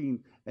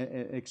searching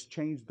and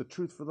exchange the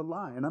truth for the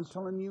lie. And I'm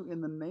telling you,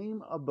 in the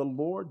name of the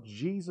Lord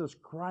Jesus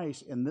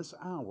Christ, in this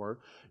hour,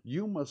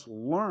 you must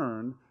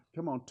learn,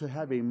 come on, to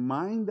have a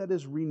mind that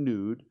is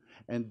renewed,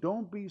 and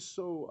don't be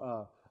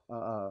so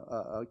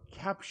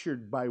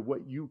captured by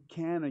what you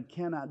can and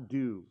cannot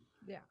do.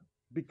 Yeah.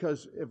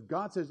 Because if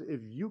God says,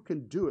 if you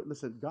can do it,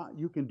 listen, God,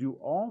 you can do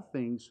all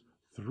things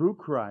through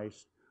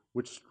Christ,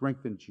 which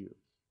strengthens you.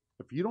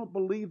 If you don't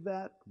believe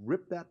that,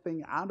 rip that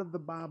thing out of the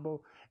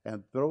Bible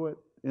and throw it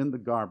in the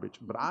garbage.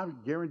 But I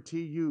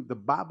guarantee you, the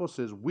Bible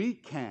says we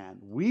can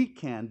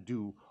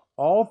do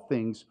all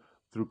things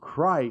through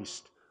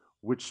Christ,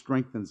 which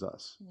strengthens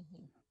us.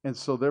 And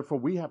so, therefore,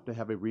 we have to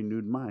have a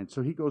renewed mind.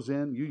 So he goes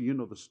in. You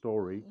know the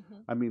story.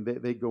 I mean,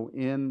 they go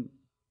in,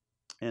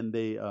 and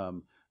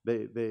the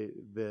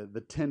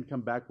 10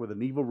 come back with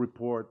an evil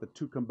report. The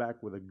 2 come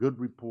back with a good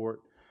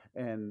report.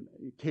 And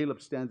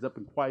Caleb stands up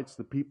and quiets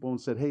the people and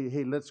said,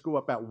 "Hey, let's go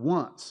up at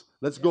once.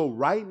 Let's go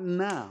right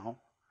now,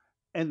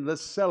 and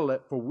let's settle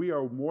it. For we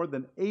are more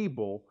than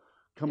able,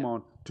 come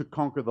on, to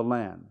conquer the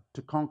land,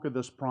 to conquer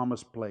this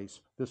promised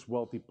place, this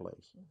wealthy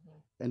place."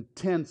 And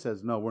 10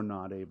 says, "No, we're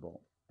not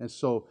able." And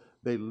so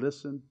they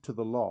listened to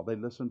the law. They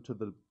listened to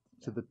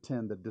the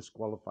 10 that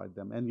disqualified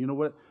them. And you know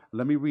what?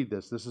 Let me read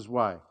this. This is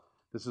why.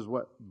 This is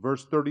what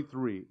verse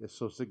 33 is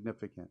so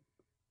significant.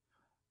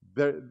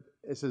 There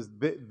it says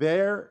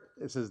there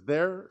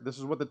this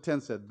is what the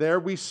 10 said. There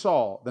we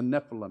saw the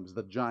Nephilims,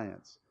 the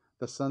giants,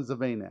 the sons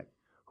of Anak,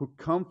 who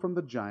come from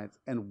the giants,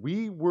 and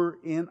we were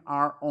in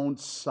our own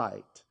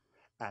sight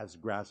as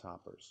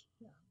grasshoppers.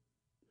 Yeah.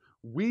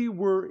 We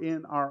were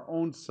in our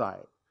own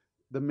sight.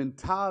 The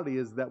mentality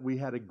is that we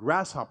had a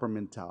grasshopper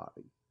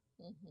mentality.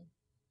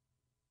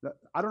 Mm-hmm.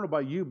 I don't know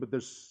about you, but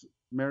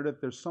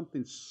Meredith, there's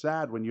something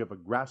sad when you have a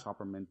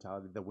grasshopper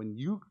mentality, that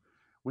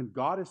when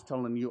God is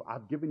telling you,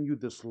 I've given you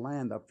this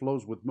land that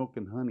flows with milk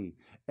and honey,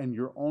 and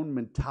your own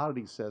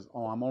mentality says,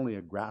 oh, I'm only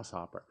a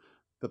grasshopper.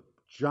 The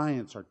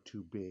giants are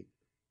too big.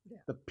 Yeah.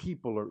 The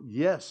people are,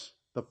 yes,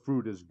 the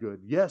fruit is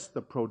good. Yes,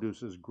 the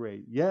produce is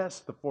great. Yes,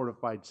 the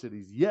fortified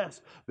cities.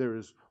 Yes, there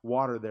is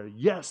water there.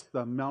 Yes,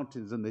 the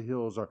mountains and the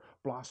hills are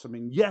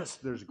blossoming. Yes,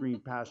 there's green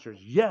pastures.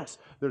 Yes,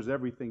 there's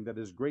everything that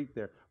is great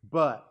there.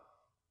 But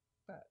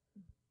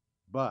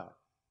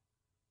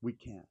we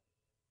can't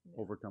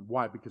overcome.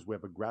 Why? Because we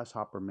have a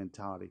grasshopper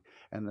mentality.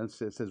 And then it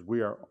says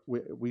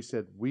we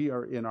said we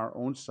are in our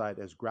own sight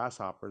as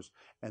grasshoppers,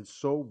 and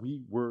so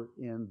we were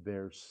in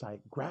their sight.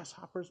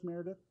 Grasshoppers,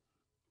 Meredith?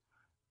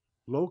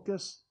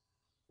 Locusts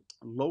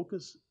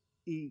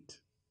eat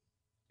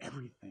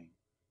everything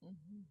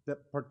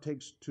that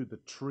partakes to the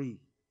tree.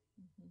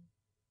 Mm-hmm.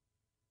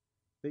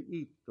 They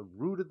eat the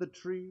root of the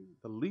tree,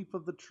 the leaf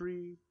of the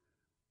tree,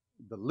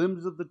 the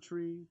limbs of the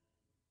tree.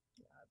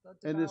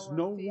 And it's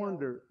no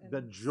wonder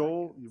that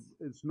Joel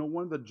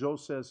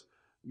says,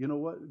 you know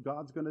what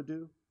God's going to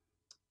do?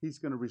 He's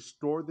going to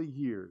restore the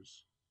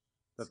years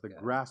that the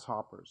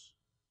grasshoppers,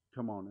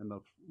 come on, and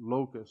the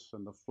locusts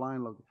and the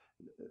flying locusts,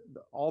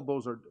 all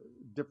those are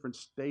different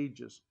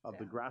stages of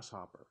the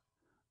grasshopper.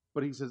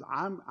 But he says,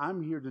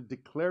 I'm here to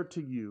declare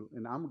to you,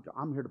 and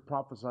I'm here to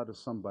prophesy to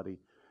somebody.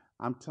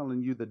 I'm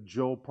telling you that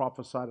Joel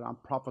prophesied, and I'm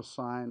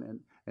prophesying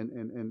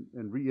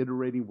and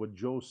reiterating what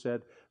Joel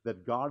said,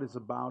 that God is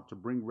about to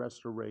bring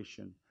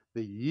restoration.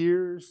 The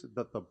years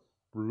that the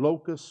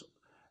locust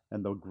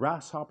and the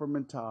grasshopper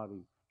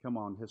mentality, come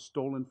on, has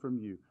stolen from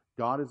you,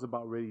 God is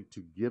about ready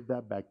to give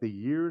that back. The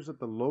years that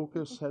the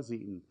locust has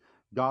eaten,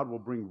 God will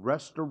bring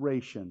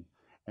restoration,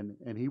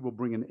 and he will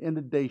bring an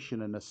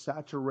inundation and a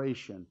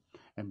saturation,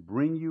 and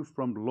bring you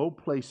from low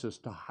places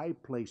to high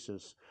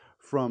places,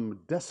 from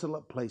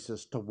desolate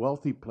places to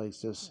wealthy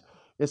places.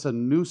 It's a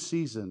new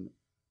season,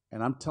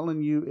 and I'm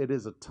telling you,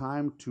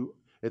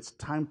 it's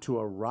time to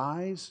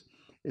arise.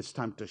 It's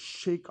time to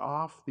shake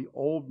off the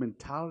old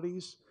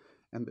mentalities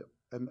and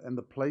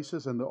the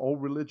places and the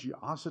old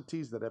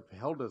religiosities that have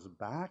held us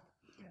back.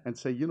 And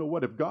say, you know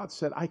what, if God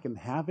said I can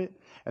have it,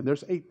 and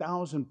there's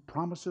 8,000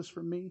 promises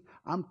for me,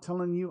 I'm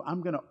telling you,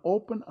 I'm going to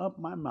open up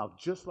my mouth,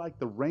 just like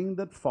the rain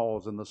that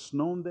falls and the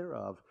snow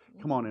thereof,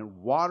 come on, and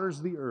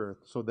waters the earth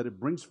so that it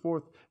brings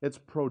forth its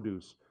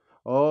produce.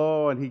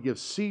 Oh, and he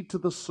gives seed to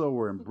the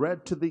sower and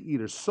bread to the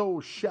eater. So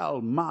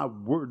shall my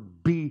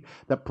word be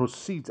that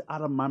proceeds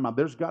out of my mouth.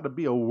 There's got to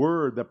be a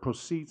word that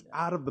proceeds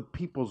out of the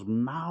people's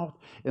mouth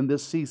in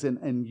this season.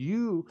 And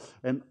you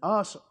and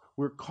us,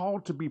 we're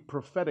called to be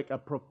prophetic. A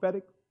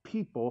prophetic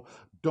people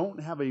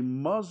don't have a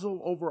muzzle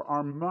over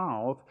our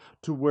mouth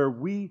to where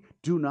we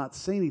do not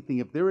say anything.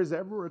 If there is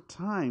ever a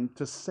time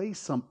to say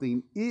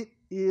something, it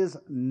is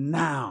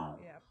now.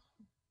 Yeah,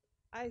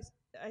 I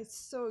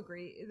so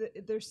agree.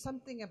 There's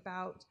something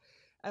about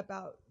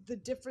the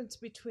difference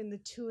between the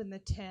 2 and the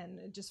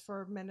 10. Just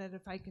for a minute,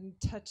 if I can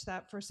touch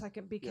that for a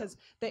second, because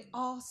they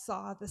all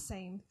saw the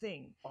same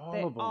thing.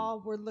 They all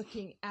were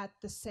looking at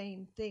the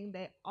same thing.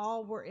 They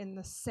all were in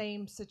the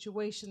same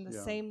situation, the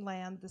same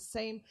land,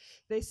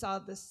 they saw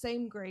the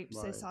same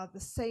grapes, they saw the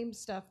same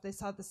stuff, they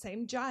saw the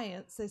same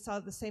giants, they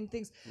saw the same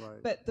things.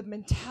 Right. But the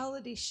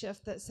mentality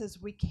shift that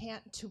says we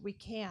can't to we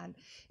can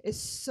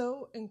is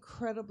so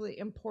incredibly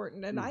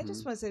important. And I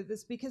just want to say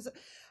this because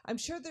I'm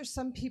sure there's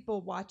some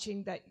people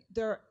watching that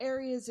there are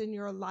areas in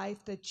your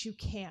life that you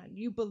can.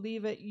 You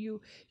believe it, you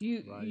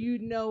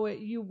know it,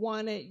 you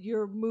want it,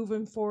 you're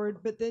moving forward.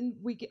 But then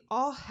we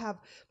all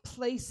have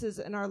places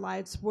in our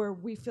lives where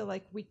we feel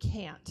like we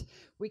can't.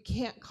 We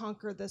can't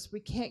conquer this. We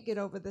can't get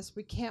over this.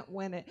 We can't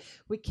win it.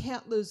 We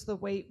can't lose the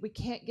weight. We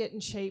can't get in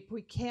shape.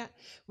 We can't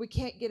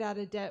get out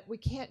of debt. We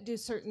can't do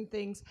certain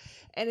things.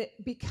 And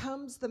it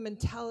becomes the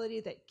mentality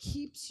that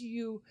keeps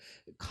you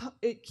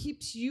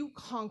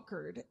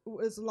conquered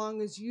as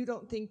long as you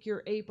don't think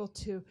you're able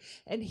to.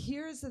 And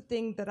here's the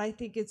thing that I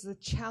think is the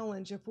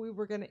challenge if we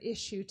were going to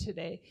issue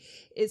today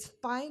is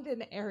find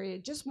an area,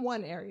 just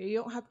one area. You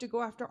don't have to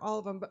go after all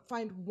of them, but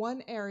find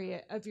one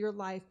area of your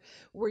life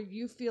where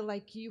you feel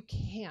like you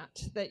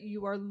can't, that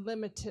you are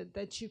limited,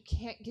 that you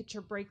can't get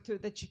your breakthrough,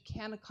 that you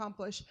can't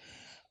accomplish.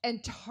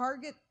 and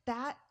target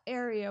that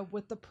area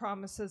with the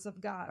promises of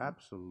God.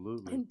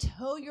 Absolutely.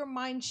 Until your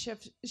mind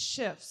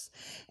shifts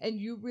and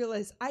you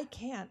realize, I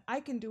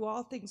can do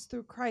all things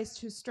through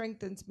Christ who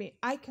strengthens me.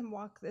 I can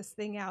walk this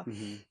thing out.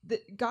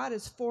 That God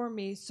is for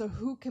me, so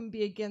who can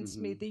be against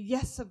me? The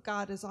yes of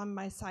God is on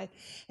my side.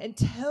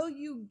 Until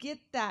you get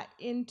that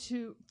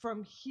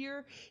from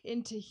here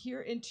into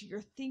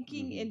your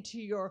thinking, into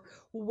your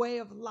way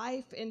of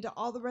life, into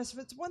all the rest of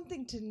it. It's one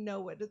thing to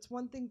know it. It's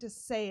one thing to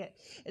say it.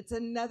 It's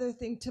another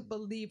thing to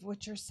believe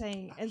what you're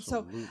saying.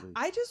 Absolutely. And so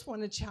I just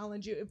want to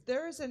challenge you. If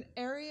there is an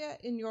area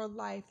in your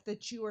life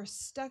that you are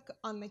stuck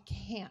on the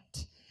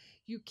can't,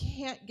 you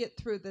can't get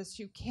through this,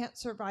 you can't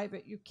survive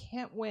it, you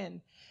can't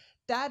win,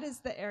 that is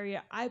the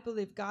area I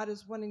believe God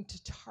is wanting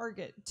to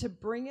target, to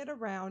bring it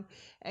around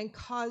and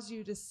cause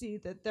you to see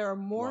that there are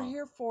more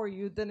here for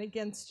you than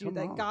against you,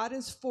 that God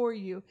is for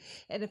you.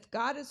 And if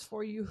God is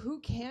for you, who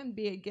can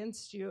be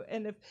against you?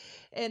 And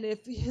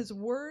if his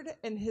word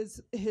and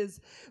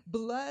his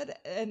blood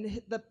and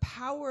the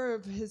power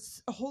of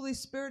his Holy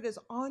Spirit is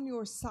on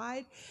your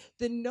side,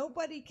 then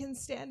nobody can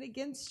stand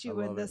against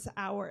you in this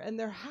hour. And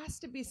there has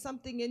to be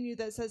something in you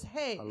that says,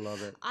 hey,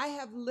 I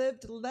have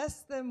lived less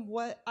than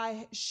what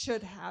I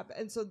should have.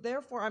 And so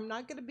therefore, I'm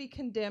not going to be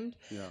condemned,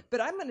 but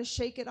I'm going to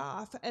shake it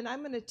off, and I'm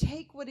going to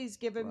take what he's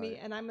given me,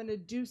 and I'm going to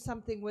do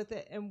something with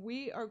it. And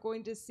we are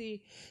going to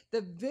see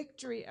the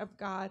victory of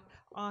God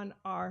on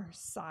our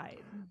side.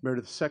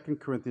 Meredith, 2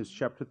 Corinthians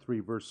chapter 3,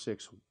 verse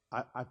 6.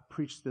 I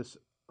preached this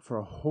for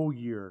a whole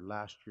year,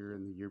 last year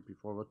and the year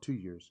before, about 2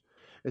 years.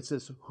 It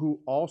says,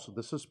 who also,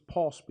 this is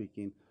Paul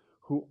speaking,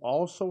 who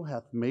also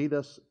hath made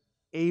us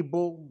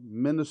able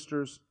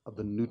ministers of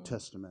the New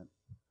Testament.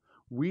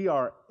 We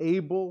are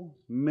able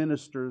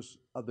ministers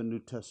of the New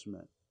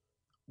Testament.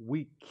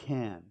 We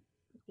can.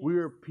 We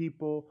are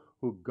people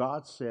who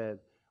God said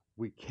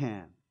we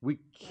can. We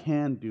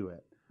can do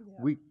it.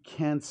 We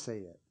can say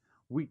it.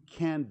 We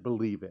can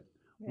believe it.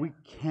 We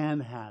can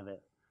have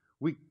it.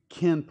 We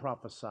can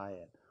prophesy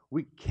it.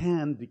 We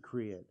can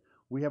decree it.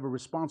 We have a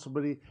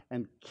responsibility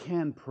and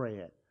can pray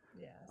it.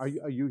 Yes. Are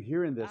you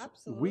hearing this?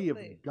 Absolutely. We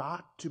have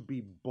got to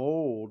be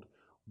bold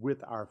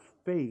with our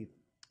faith,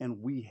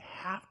 and we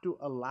have to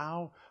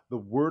allow the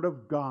word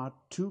of God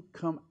to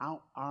come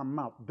out our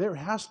mouth. There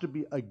has to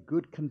be a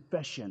good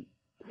confession.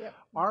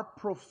 Our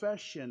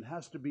profession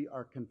has to be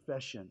our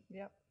confession.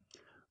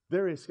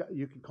 There is,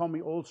 you can call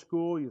me old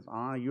school.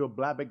 You're a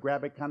blab it,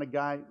 grab it kind of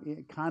guy.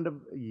 Kind of,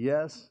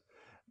 yes.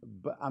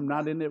 But I'm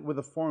not in it with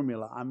a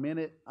formula. I'm in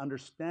it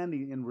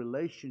understanding in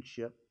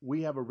relationship.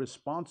 We have a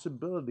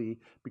responsibility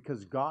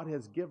because God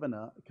has given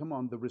us,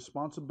 the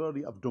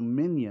responsibility of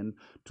dominion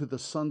to the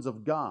sons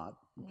of God.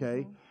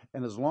 Okay?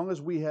 And as long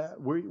as we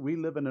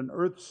live in an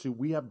earth suit,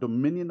 we have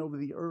dominion over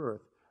the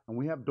earth, and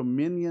we have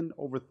dominion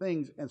over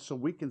things. And so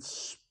we can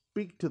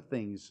speak to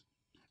things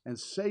and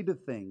say to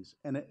things.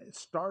 And it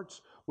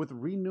starts with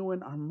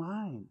renewing our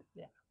mind.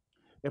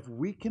 If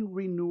we can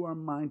renew our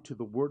mind to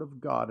the Word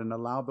of God and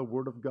allow the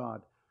Word of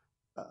God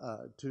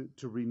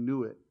to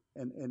renew it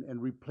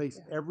and replace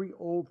every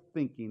old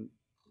thinking,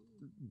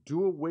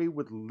 do away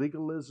with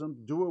legalism,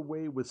 do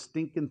away with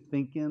stinking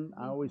thinking.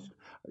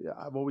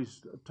 I've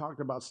always talked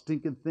about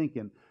stinking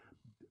thinking.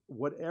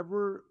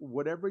 Whatever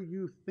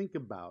you think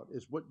about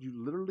is what you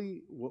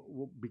literally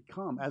will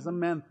become. As a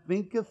man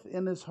thinketh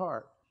in his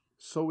heart,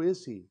 so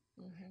is he.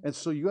 And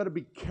so you got to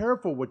be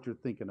careful what you're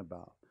thinking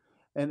about.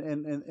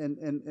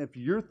 And if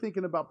you're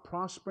thinking about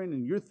prospering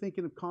and you're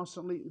thinking of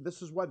constantly,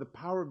 this is why the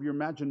power of your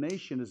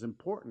imagination is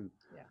important.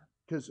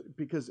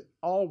 Because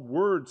all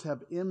words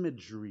have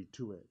imagery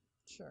to it.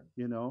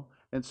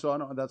 And so I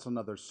know that's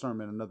another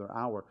sermon, another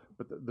hour.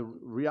 But the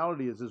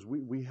reality is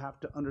we have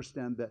to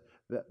understand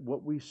that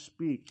what we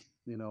speak,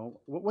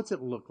 what's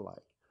it look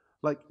like?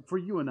 Like for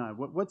you and I,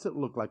 what's it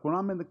look like? When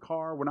I'm in the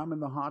car, when I'm in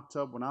the hot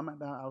tub, when I'm at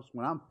the house,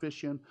 when I'm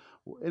fishing,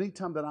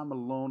 anytime that I'm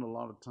alone a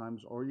lot of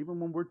times, or even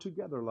when we're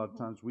together a lot of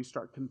times, we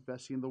start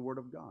confessing the Word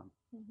of God,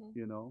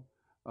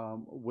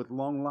 with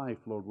long life,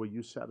 Lord, will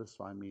you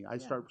satisfy me? I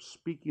start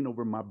speaking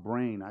over my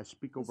brain. I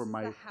speak over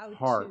my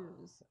heart.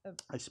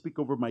 I speak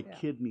over my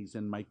kidneys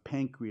and my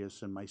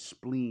pancreas and my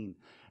spleen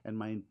and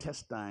my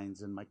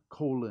intestines and my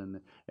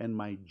colon and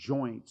my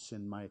joints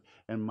and my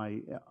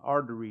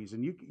arteries.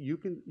 And you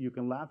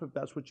can laugh if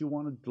that's what you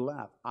wanted to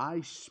laugh. I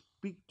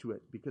speak to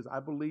it because I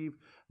believe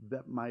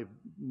that my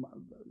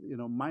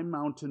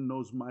mountain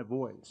knows my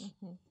voice.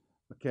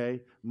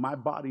 Okay, my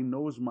body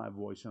knows my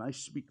voice, and I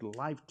speak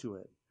life to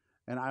it.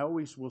 And I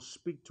always will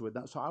speak to it.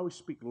 So I always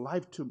speak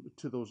life to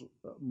those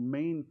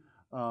main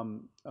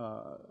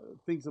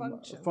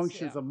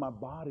functions of my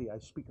body. I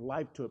speak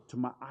life to it, to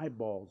my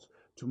eyeballs,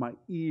 to my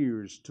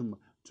ears, to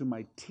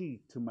my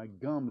teeth, to my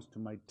gums, to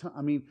my tongue.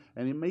 I mean,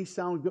 and it may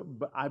sound good,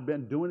 but I've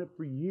been doing it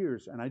for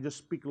years, and I just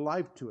speak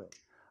life to it.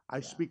 I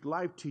speak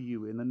life to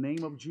you in the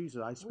name of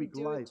Jesus. I speak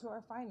life. We do it to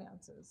our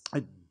finances.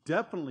 I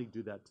definitely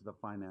do that to the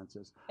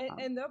finances.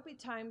 And there'll be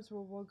times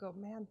where we'll go,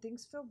 man,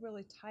 things feel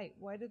really tight.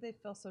 Why do they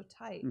feel so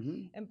tight?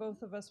 And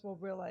both of us will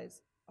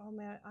realize, oh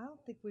man, I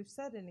don't think we've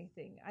said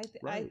anything. I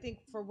Right. think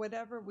for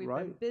whatever, we've been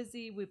Right.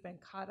 busy, we've been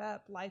caught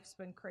up, life's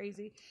been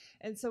crazy.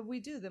 And so we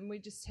do them. We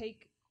just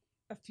take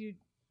a few,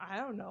 I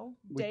don't know,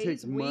 We days,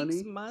 take weeks,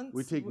 money, months.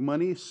 we take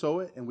money, sow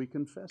it, and we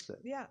confess it.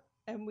 Yeah.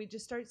 And we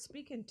just start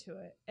speaking to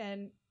it.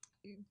 And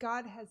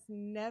God has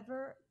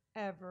never,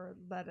 ever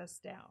let us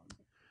down.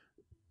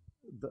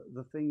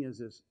 The thing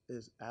is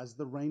as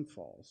the rain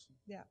falls,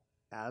 Yeah.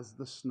 as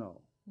the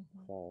snow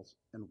falls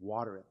and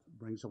water it,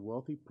 brings a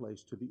wealthy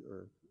place to the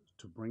earth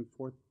to bring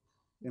forth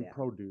and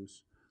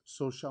produce,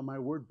 so shall my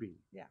word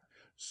be. Yeah.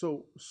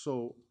 So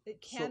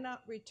It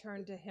cannot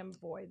return to him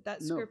void.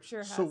 That no,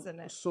 scripture has in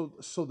it.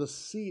 So the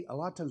seed, a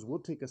lot of times we'll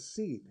take a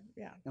seed,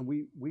 and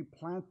we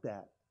plant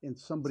that in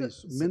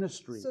somebody's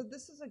ministry. So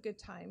this is a good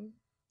time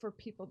for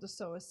people to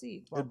sow a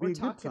seed while It'd be we're a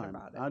good talking time.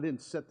 about it. I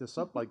didn't set this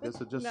up like this.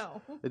 It just No.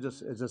 it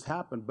just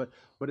happened. But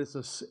it's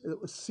a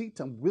seed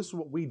time. This is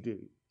what we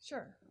do.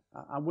 Sure.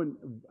 I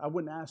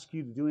wouldn't ask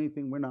you to do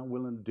anything we're not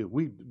willing to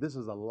do. This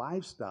is a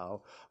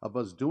lifestyle of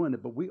us doing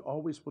it, but we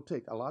always will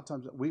take. A lot of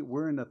times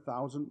we're in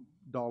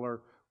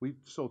 $1,000. We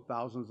sow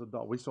thousands of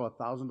dollars. We sow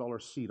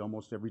 $1,000 seed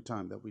almost every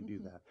time that we do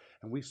that,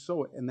 and we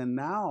sow it. And then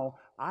now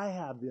I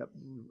have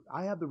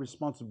the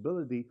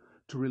responsibility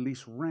to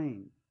release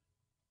rain.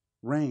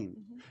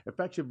 Rain. In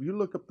fact, if you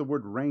look up the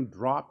word rain,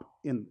 drop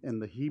in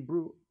the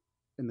Hebrew,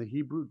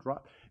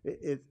 drop,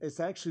 it's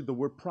actually the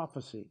word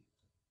prophecy.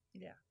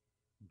 Yeah.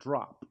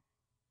 Drop.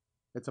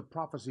 It's a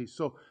prophecy.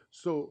 So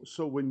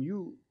when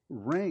you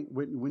rain,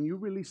 when you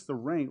release the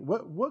rain,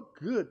 what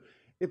good?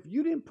 If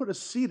you didn't put a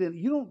seed in,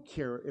 you don't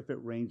care if it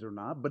rains or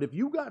not. But if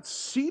you got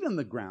seed in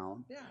the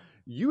ground,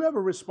 you have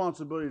a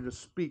responsibility to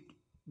speak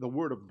the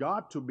word of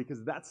God to,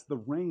 because that's the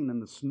rain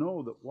and the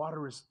snow that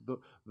waters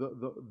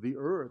the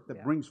earth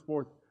that brings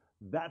forth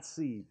that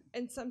seed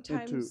and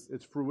sometimes into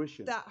its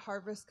fruition. That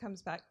harvest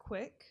comes back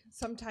quick.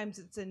 Sometimes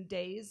it's in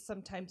days.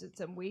 Sometimes it's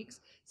in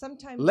weeks.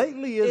 Sometimes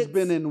lately it's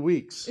been in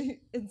weeks,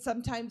 and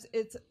sometimes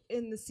it's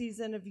in the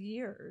season of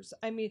years.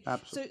 I mean,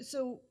 absolutely.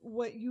 So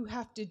what you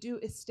have to do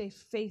is stay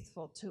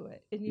faithful to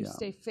it, and you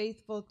stay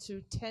faithful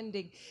to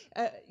tending.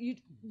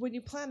 When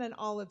you plant an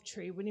olive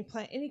tree, when you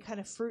plant any kind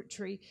of fruit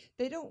tree,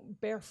 they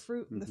don't bear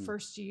fruit in the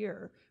first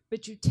year.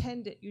 But you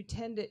tend it, you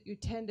tend it, you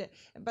tend it.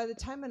 And by the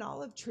time an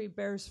olive tree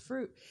bears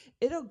fruit,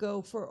 it'll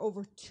go for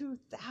over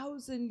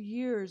 2,000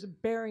 years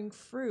bearing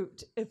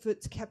fruit if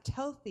it's kept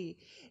healthy.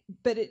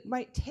 But it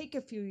might take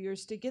a few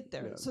years to get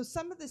there. Yeah. So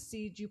some of the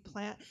seeds you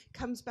plant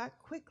comes back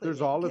quickly.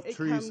 There's olive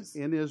trees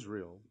in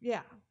Israel.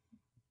 Yeah.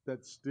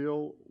 That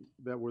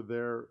were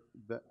there,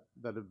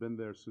 that have been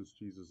there since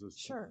Jesus' time.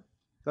 Sure.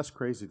 That's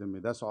crazy to me.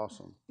 That's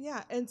awesome.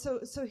 Yeah, and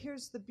so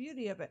here's the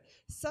beauty of it.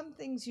 Some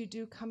things you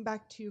do come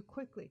back to you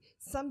quickly.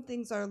 Some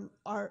things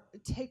are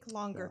take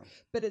longer,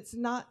 but it's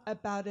not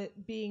about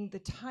it being the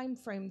time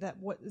frame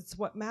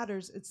what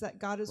matters. It's that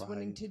God is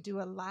wanting to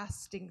do a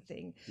lasting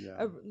thing,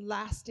 a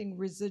lasting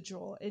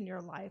residual in your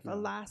life, a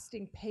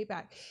lasting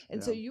payback.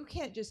 And so you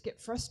can't just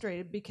get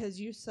frustrated because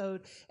you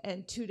sowed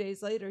and 2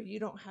 days later you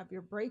don't have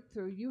your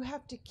breakthrough. You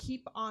have to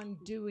keep on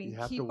doing,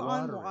 keep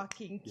on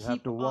walking,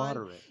 keep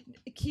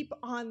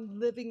on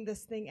living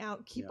this thing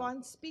out, keep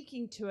on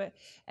speaking to it,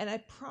 and I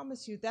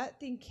promise you that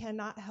thing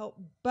cannot help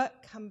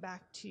but come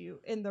back to you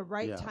in the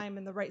right time,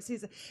 in the right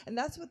season. And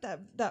that's what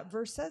that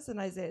verse says in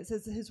Isaiah. It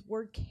says his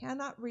word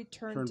cannot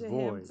return to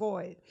him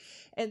void.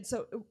 And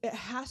so it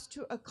has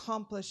to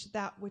accomplish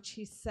that which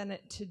he sent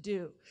it to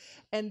do.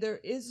 And there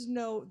is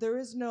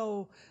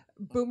no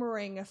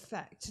boomerang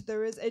effect.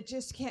 It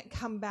just can't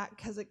come back,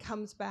 because it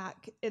comes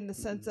back in the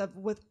sense of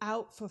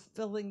without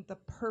fulfilling the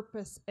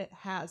purpose it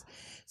has.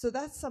 So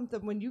that's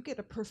something, when you get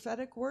a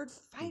prophetic word,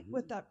 fight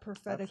with that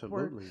prophetic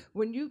word.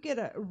 When you get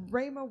a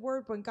rhema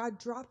word, when God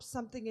drops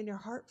something in your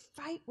heart,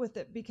 fight with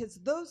it, because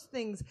those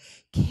things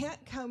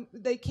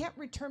they can't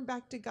return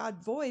back to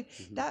God void.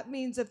 That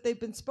means if they've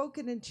been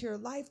spoken into your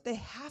life, they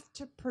have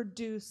to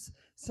produce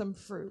some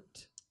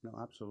fruit. No,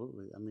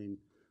 absolutely. I mean,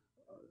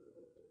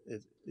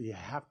 you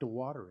have to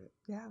water it.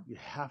 Yeah. You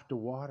have to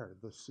water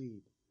the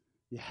seed.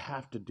 You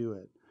have to do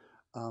it.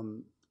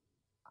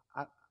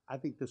 I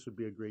think this would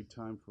be a great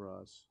time for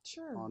us,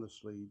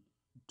 honestly,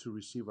 to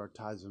receive our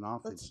tithes and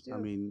offerings. Let's do it. I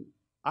mean,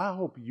 I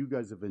hope you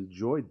guys have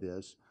enjoyed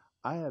this.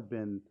 I've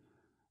been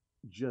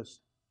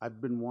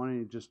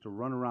wanting just to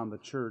run around the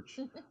church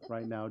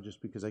right now,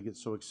 just because I get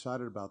so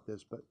excited about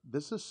this. But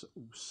this is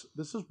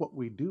what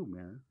we do,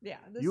 Mary. Yeah.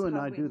 You and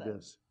I do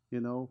this. You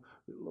know,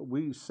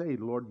 we say,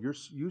 Lord,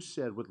 you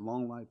said with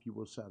long life you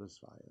will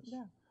satisfy us.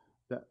 Yeah.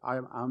 That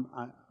I'm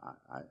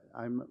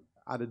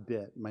out of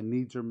debt. My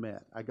needs are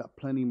met. I got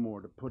plenty more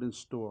to put in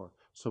store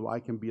so I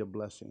can be a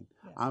blessing.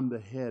 Yes. I'm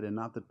the head and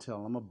not the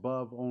tail. I'm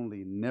above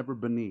only, never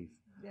beneath.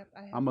 Yep,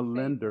 I'm a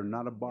lender,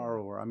 not a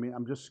borrower. Yeah. I mean,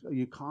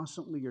 you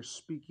constantly are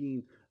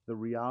speaking the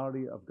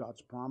reality of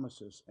God's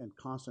promises, and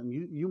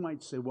constantly. You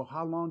might say, well,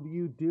 how long do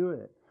you do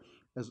it?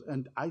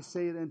 And I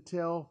say it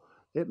until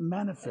It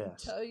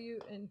manifests. Until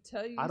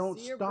you I don't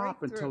see your stop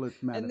breakthrough. until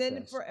it's And then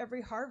manifest. for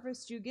every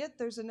harvest you get,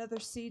 there's another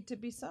seed to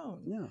be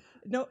sown.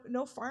 Yeah.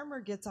 No farmer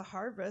gets a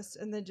harvest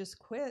and then just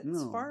quits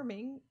No.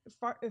 farming.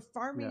 If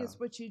farming Yeah. is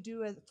what you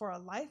do for a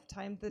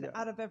lifetime, then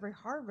out of every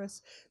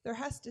harvest, there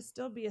has to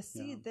still be a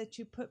seed that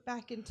you put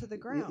back into the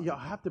ground. You'll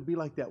have to be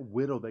like that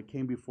widow that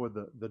came before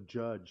the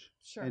judge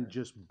Sure. and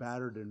just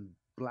battered and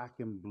black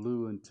and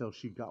blue until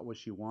she got what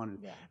she wanted.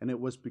 Yeah. And it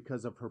was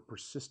because of her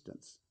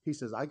persistence. He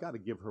says, I got to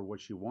give her what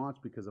she wants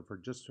because of her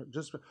just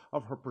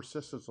of her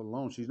persistence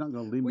alone. She's not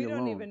going to leave me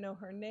alone. We don't even know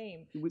her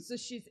name. So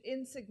she's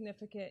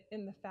insignificant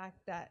in the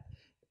fact that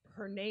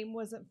her name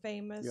wasn't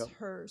famous. Yep.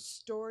 Her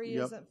story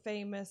Yep. isn't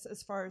famous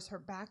as far as her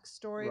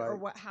backstory Right. or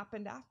what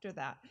happened after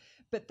that.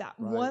 But that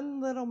Right. one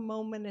little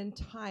moment in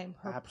time,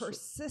 her Absol-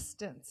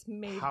 persistence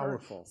made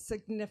Powerful. her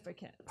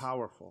significant.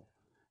 Powerful.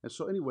 And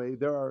so anyway,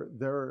 there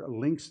are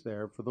links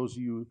there for those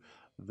of you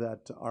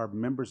that are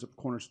members of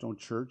Cornerstone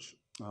Church.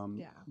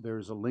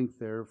 There's a link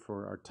there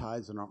for our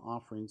tithes and our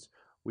offerings.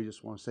 We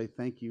just want to say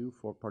thank you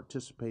for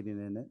participating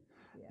in it.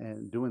 Yes.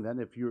 And doing that.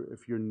 If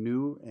you're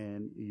new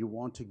and you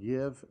want to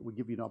give, we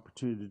give you an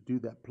opportunity to do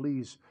that.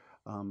 Please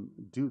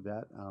do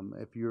that.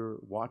 If you're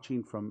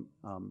watching from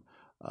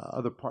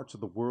other parts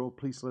of the world,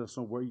 please let us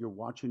know where you're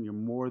watching. You're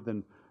more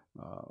than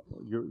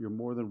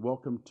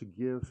welcome to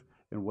give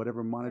in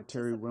whatever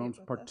monetary realms.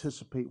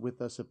 Participate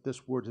with us. If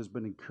this word has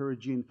been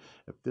encouraging,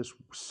 if this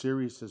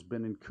series has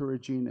been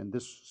encouraging, and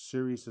this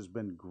series has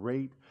been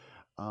great.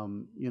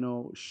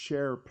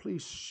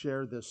 Please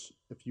share this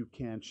if you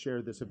can.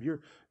 Share this. If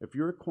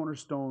you're a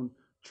Cornerstone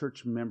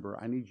Church member,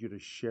 I need you to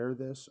share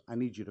this. I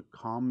need you to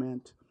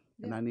comment,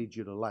 and I need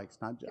you to like.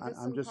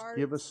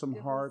 Give us some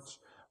hearts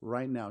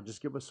right now.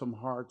 Just give us some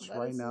hearts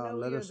right now.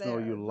 Let us know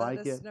you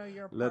like it.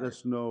 Let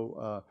us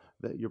know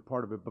that you're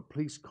part of it. But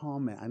please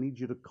comment. I need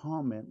you to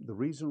comment. The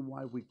reason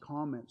why we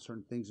comment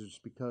certain things is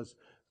because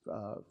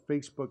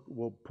Facebook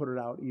will put it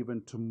out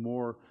even to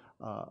more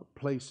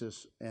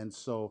places, and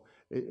so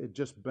it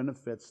just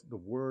benefits the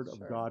word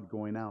of God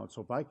going out.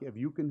 So if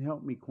you can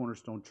help me,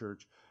 Cornerstone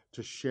Church,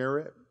 to share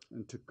it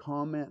and to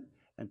comment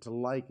and to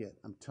like it,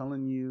 I'm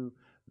telling you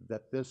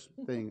that this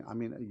thing, I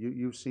mean,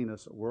 you've seen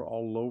us. We're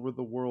all over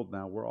the world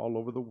now. We're all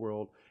over the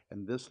world.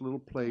 And this little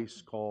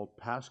place called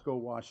Pasco,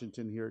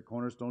 Washington, here at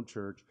Cornerstone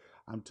Church,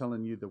 I'm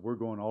telling you that we're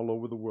going all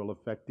over the world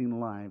affecting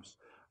lives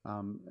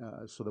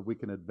so that we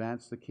can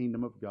advance the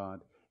kingdom of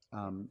God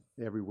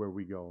everywhere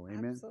we go.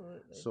 Amen. Absolutely.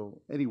 So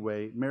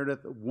anyway,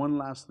 Meredith, one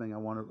last thing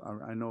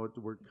I know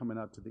we're coming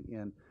out to the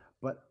end,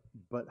 but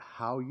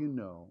how you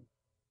know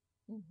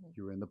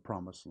you're in the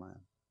promised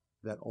land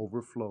that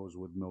overflows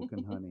with milk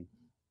and honey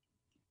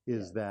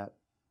is that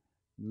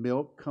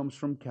milk comes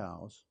from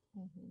cows,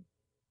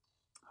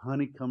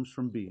 honey comes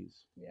from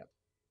bees. Yep.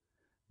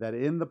 That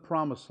in the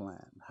promised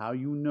land, how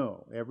you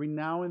know, every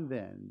now and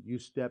then you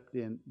step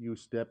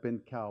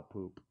in cow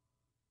poop.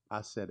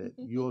 I said it.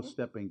 You'll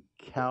step in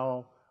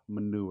cow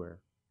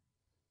manure.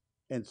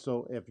 And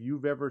so if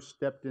you've ever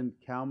stepped in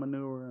cow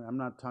manure, I'm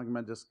not talking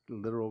about just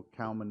literal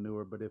cow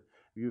manure, but if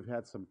you've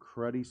had some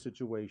cruddy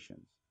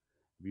situations,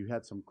 if you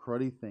had some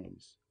cruddy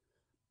things,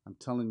 I'm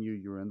telling you,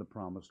 you're in the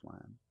promised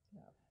land.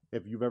 Yeah.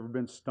 If you've ever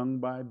been stung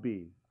by a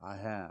bee, I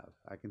have.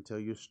 I can tell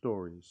you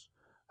stories.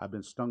 I've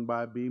been stung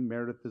by a bee.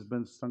 Meredith has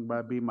been stung by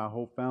a bee. My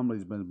whole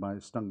family's been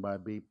stung by a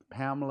bee.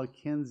 Pamela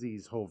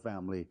Kinsey's whole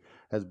family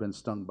has been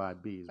stung by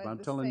bees. But I'm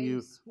telling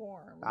you,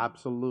 swarm.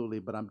 Absolutely.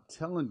 But I'm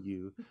telling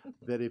you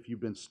that if you've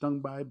been stung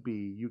by a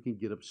bee, you can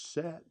get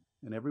upset,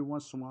 and every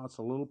once in a while it's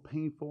a little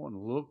painful and a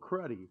little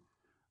cruddy.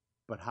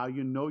 But how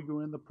you know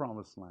you're in the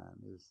promised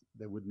land is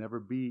there would never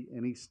be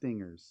any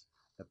stingers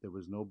if there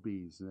was no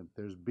bees. And if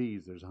there's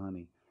bees, there's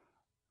honey.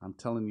 I'm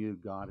telling you,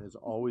 God has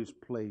always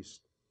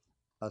placed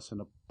us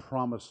in a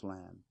promised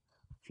land,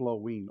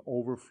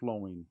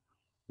 overflowing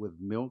with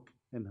milk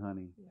and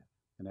honey. Yeah.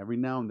 And every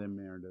now and then,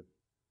 Meredith,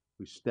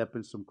 we step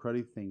in some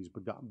cruddy things,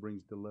 but God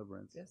brings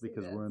deliverance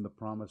because we're in the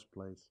promised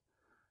place.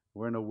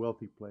 We're in a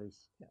wealthy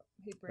place.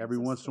 Yeah, every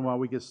once in a while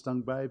we get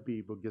stung by a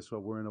bee, but guess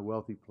what? We're in a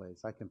wealthy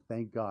place. I can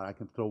thank God. I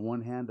can throw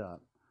one hand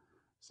up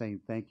saying,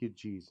 thank you,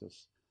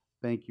 Jesus.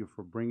 Thank you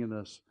for bringing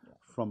us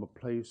from a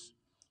place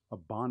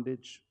of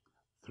bondage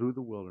through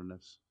the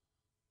wilderness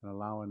and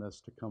allowing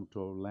us to come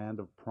to a land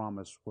of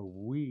promise where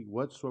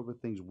whatsoever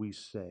things we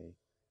say,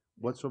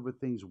 whatsoever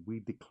things we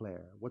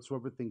declare,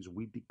 whatsoever things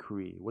we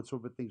decree,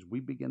 whatsoever things we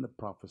begin to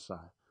prophesy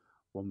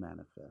will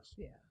manifest.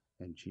 Yeah.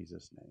 In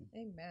Jesus' name.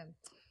 Amen.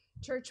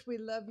 Church, we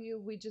love you.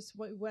 We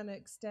want to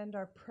extend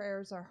our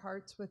prayers, our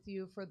hearts with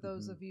you for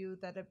those of you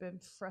that have been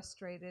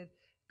frustrated,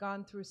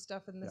 gone through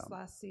stuff in this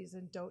last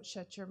season. Don't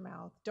shut your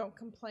mouth. Don't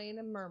complain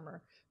and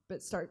murmur,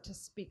 but start to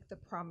speak the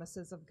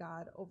promises of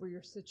God over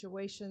your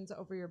situations,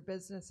 over your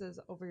businesses,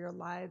 over your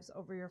lives,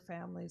 over your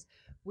families.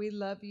 We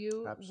love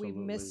you.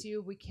 Absolutely. We miss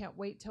you. We can't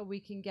wait till we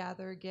can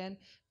gather again.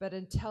 But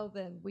until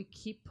then, we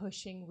keep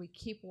pushing. We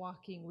keep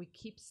walking. We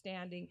keep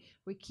standing.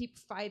 We keep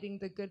fighting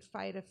the good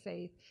fight of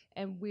faith.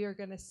 And we are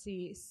going to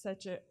see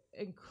such a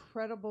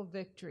incredible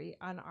victory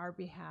on our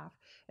behalf.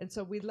 And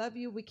so we love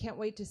you. We can't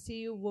wait to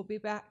see you. We'll be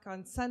back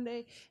on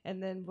Sunday,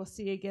 and then we'll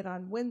see you again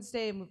on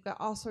Wednesday. And we've got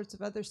all sorts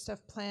of other stuff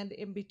planned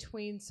in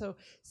between. So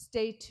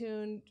stay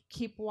tuned.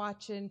 Keep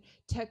watching.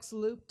 Text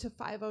Loop to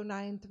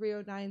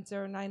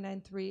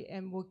 509-309-0993,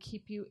 and we'll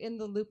keep you in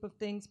the loop of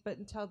things. But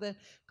until then,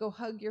 go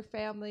hug your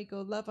family,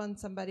 go love on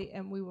somebody,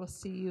 and we will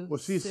see you We'll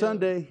see you soon.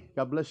 Sunday.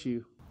 God bless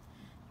you.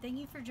 Thank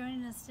you for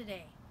joining us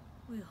today.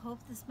 We hope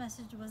this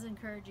message was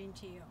encouraging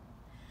to you.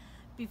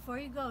 Before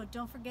you go,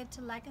 don't forget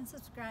to like and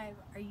subscribe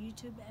our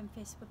YouTube and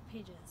Facebook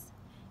pages.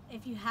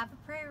 If you have a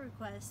prayer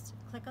request,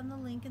 click on the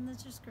link in the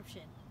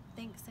description.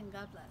 Thanks and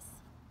God bless.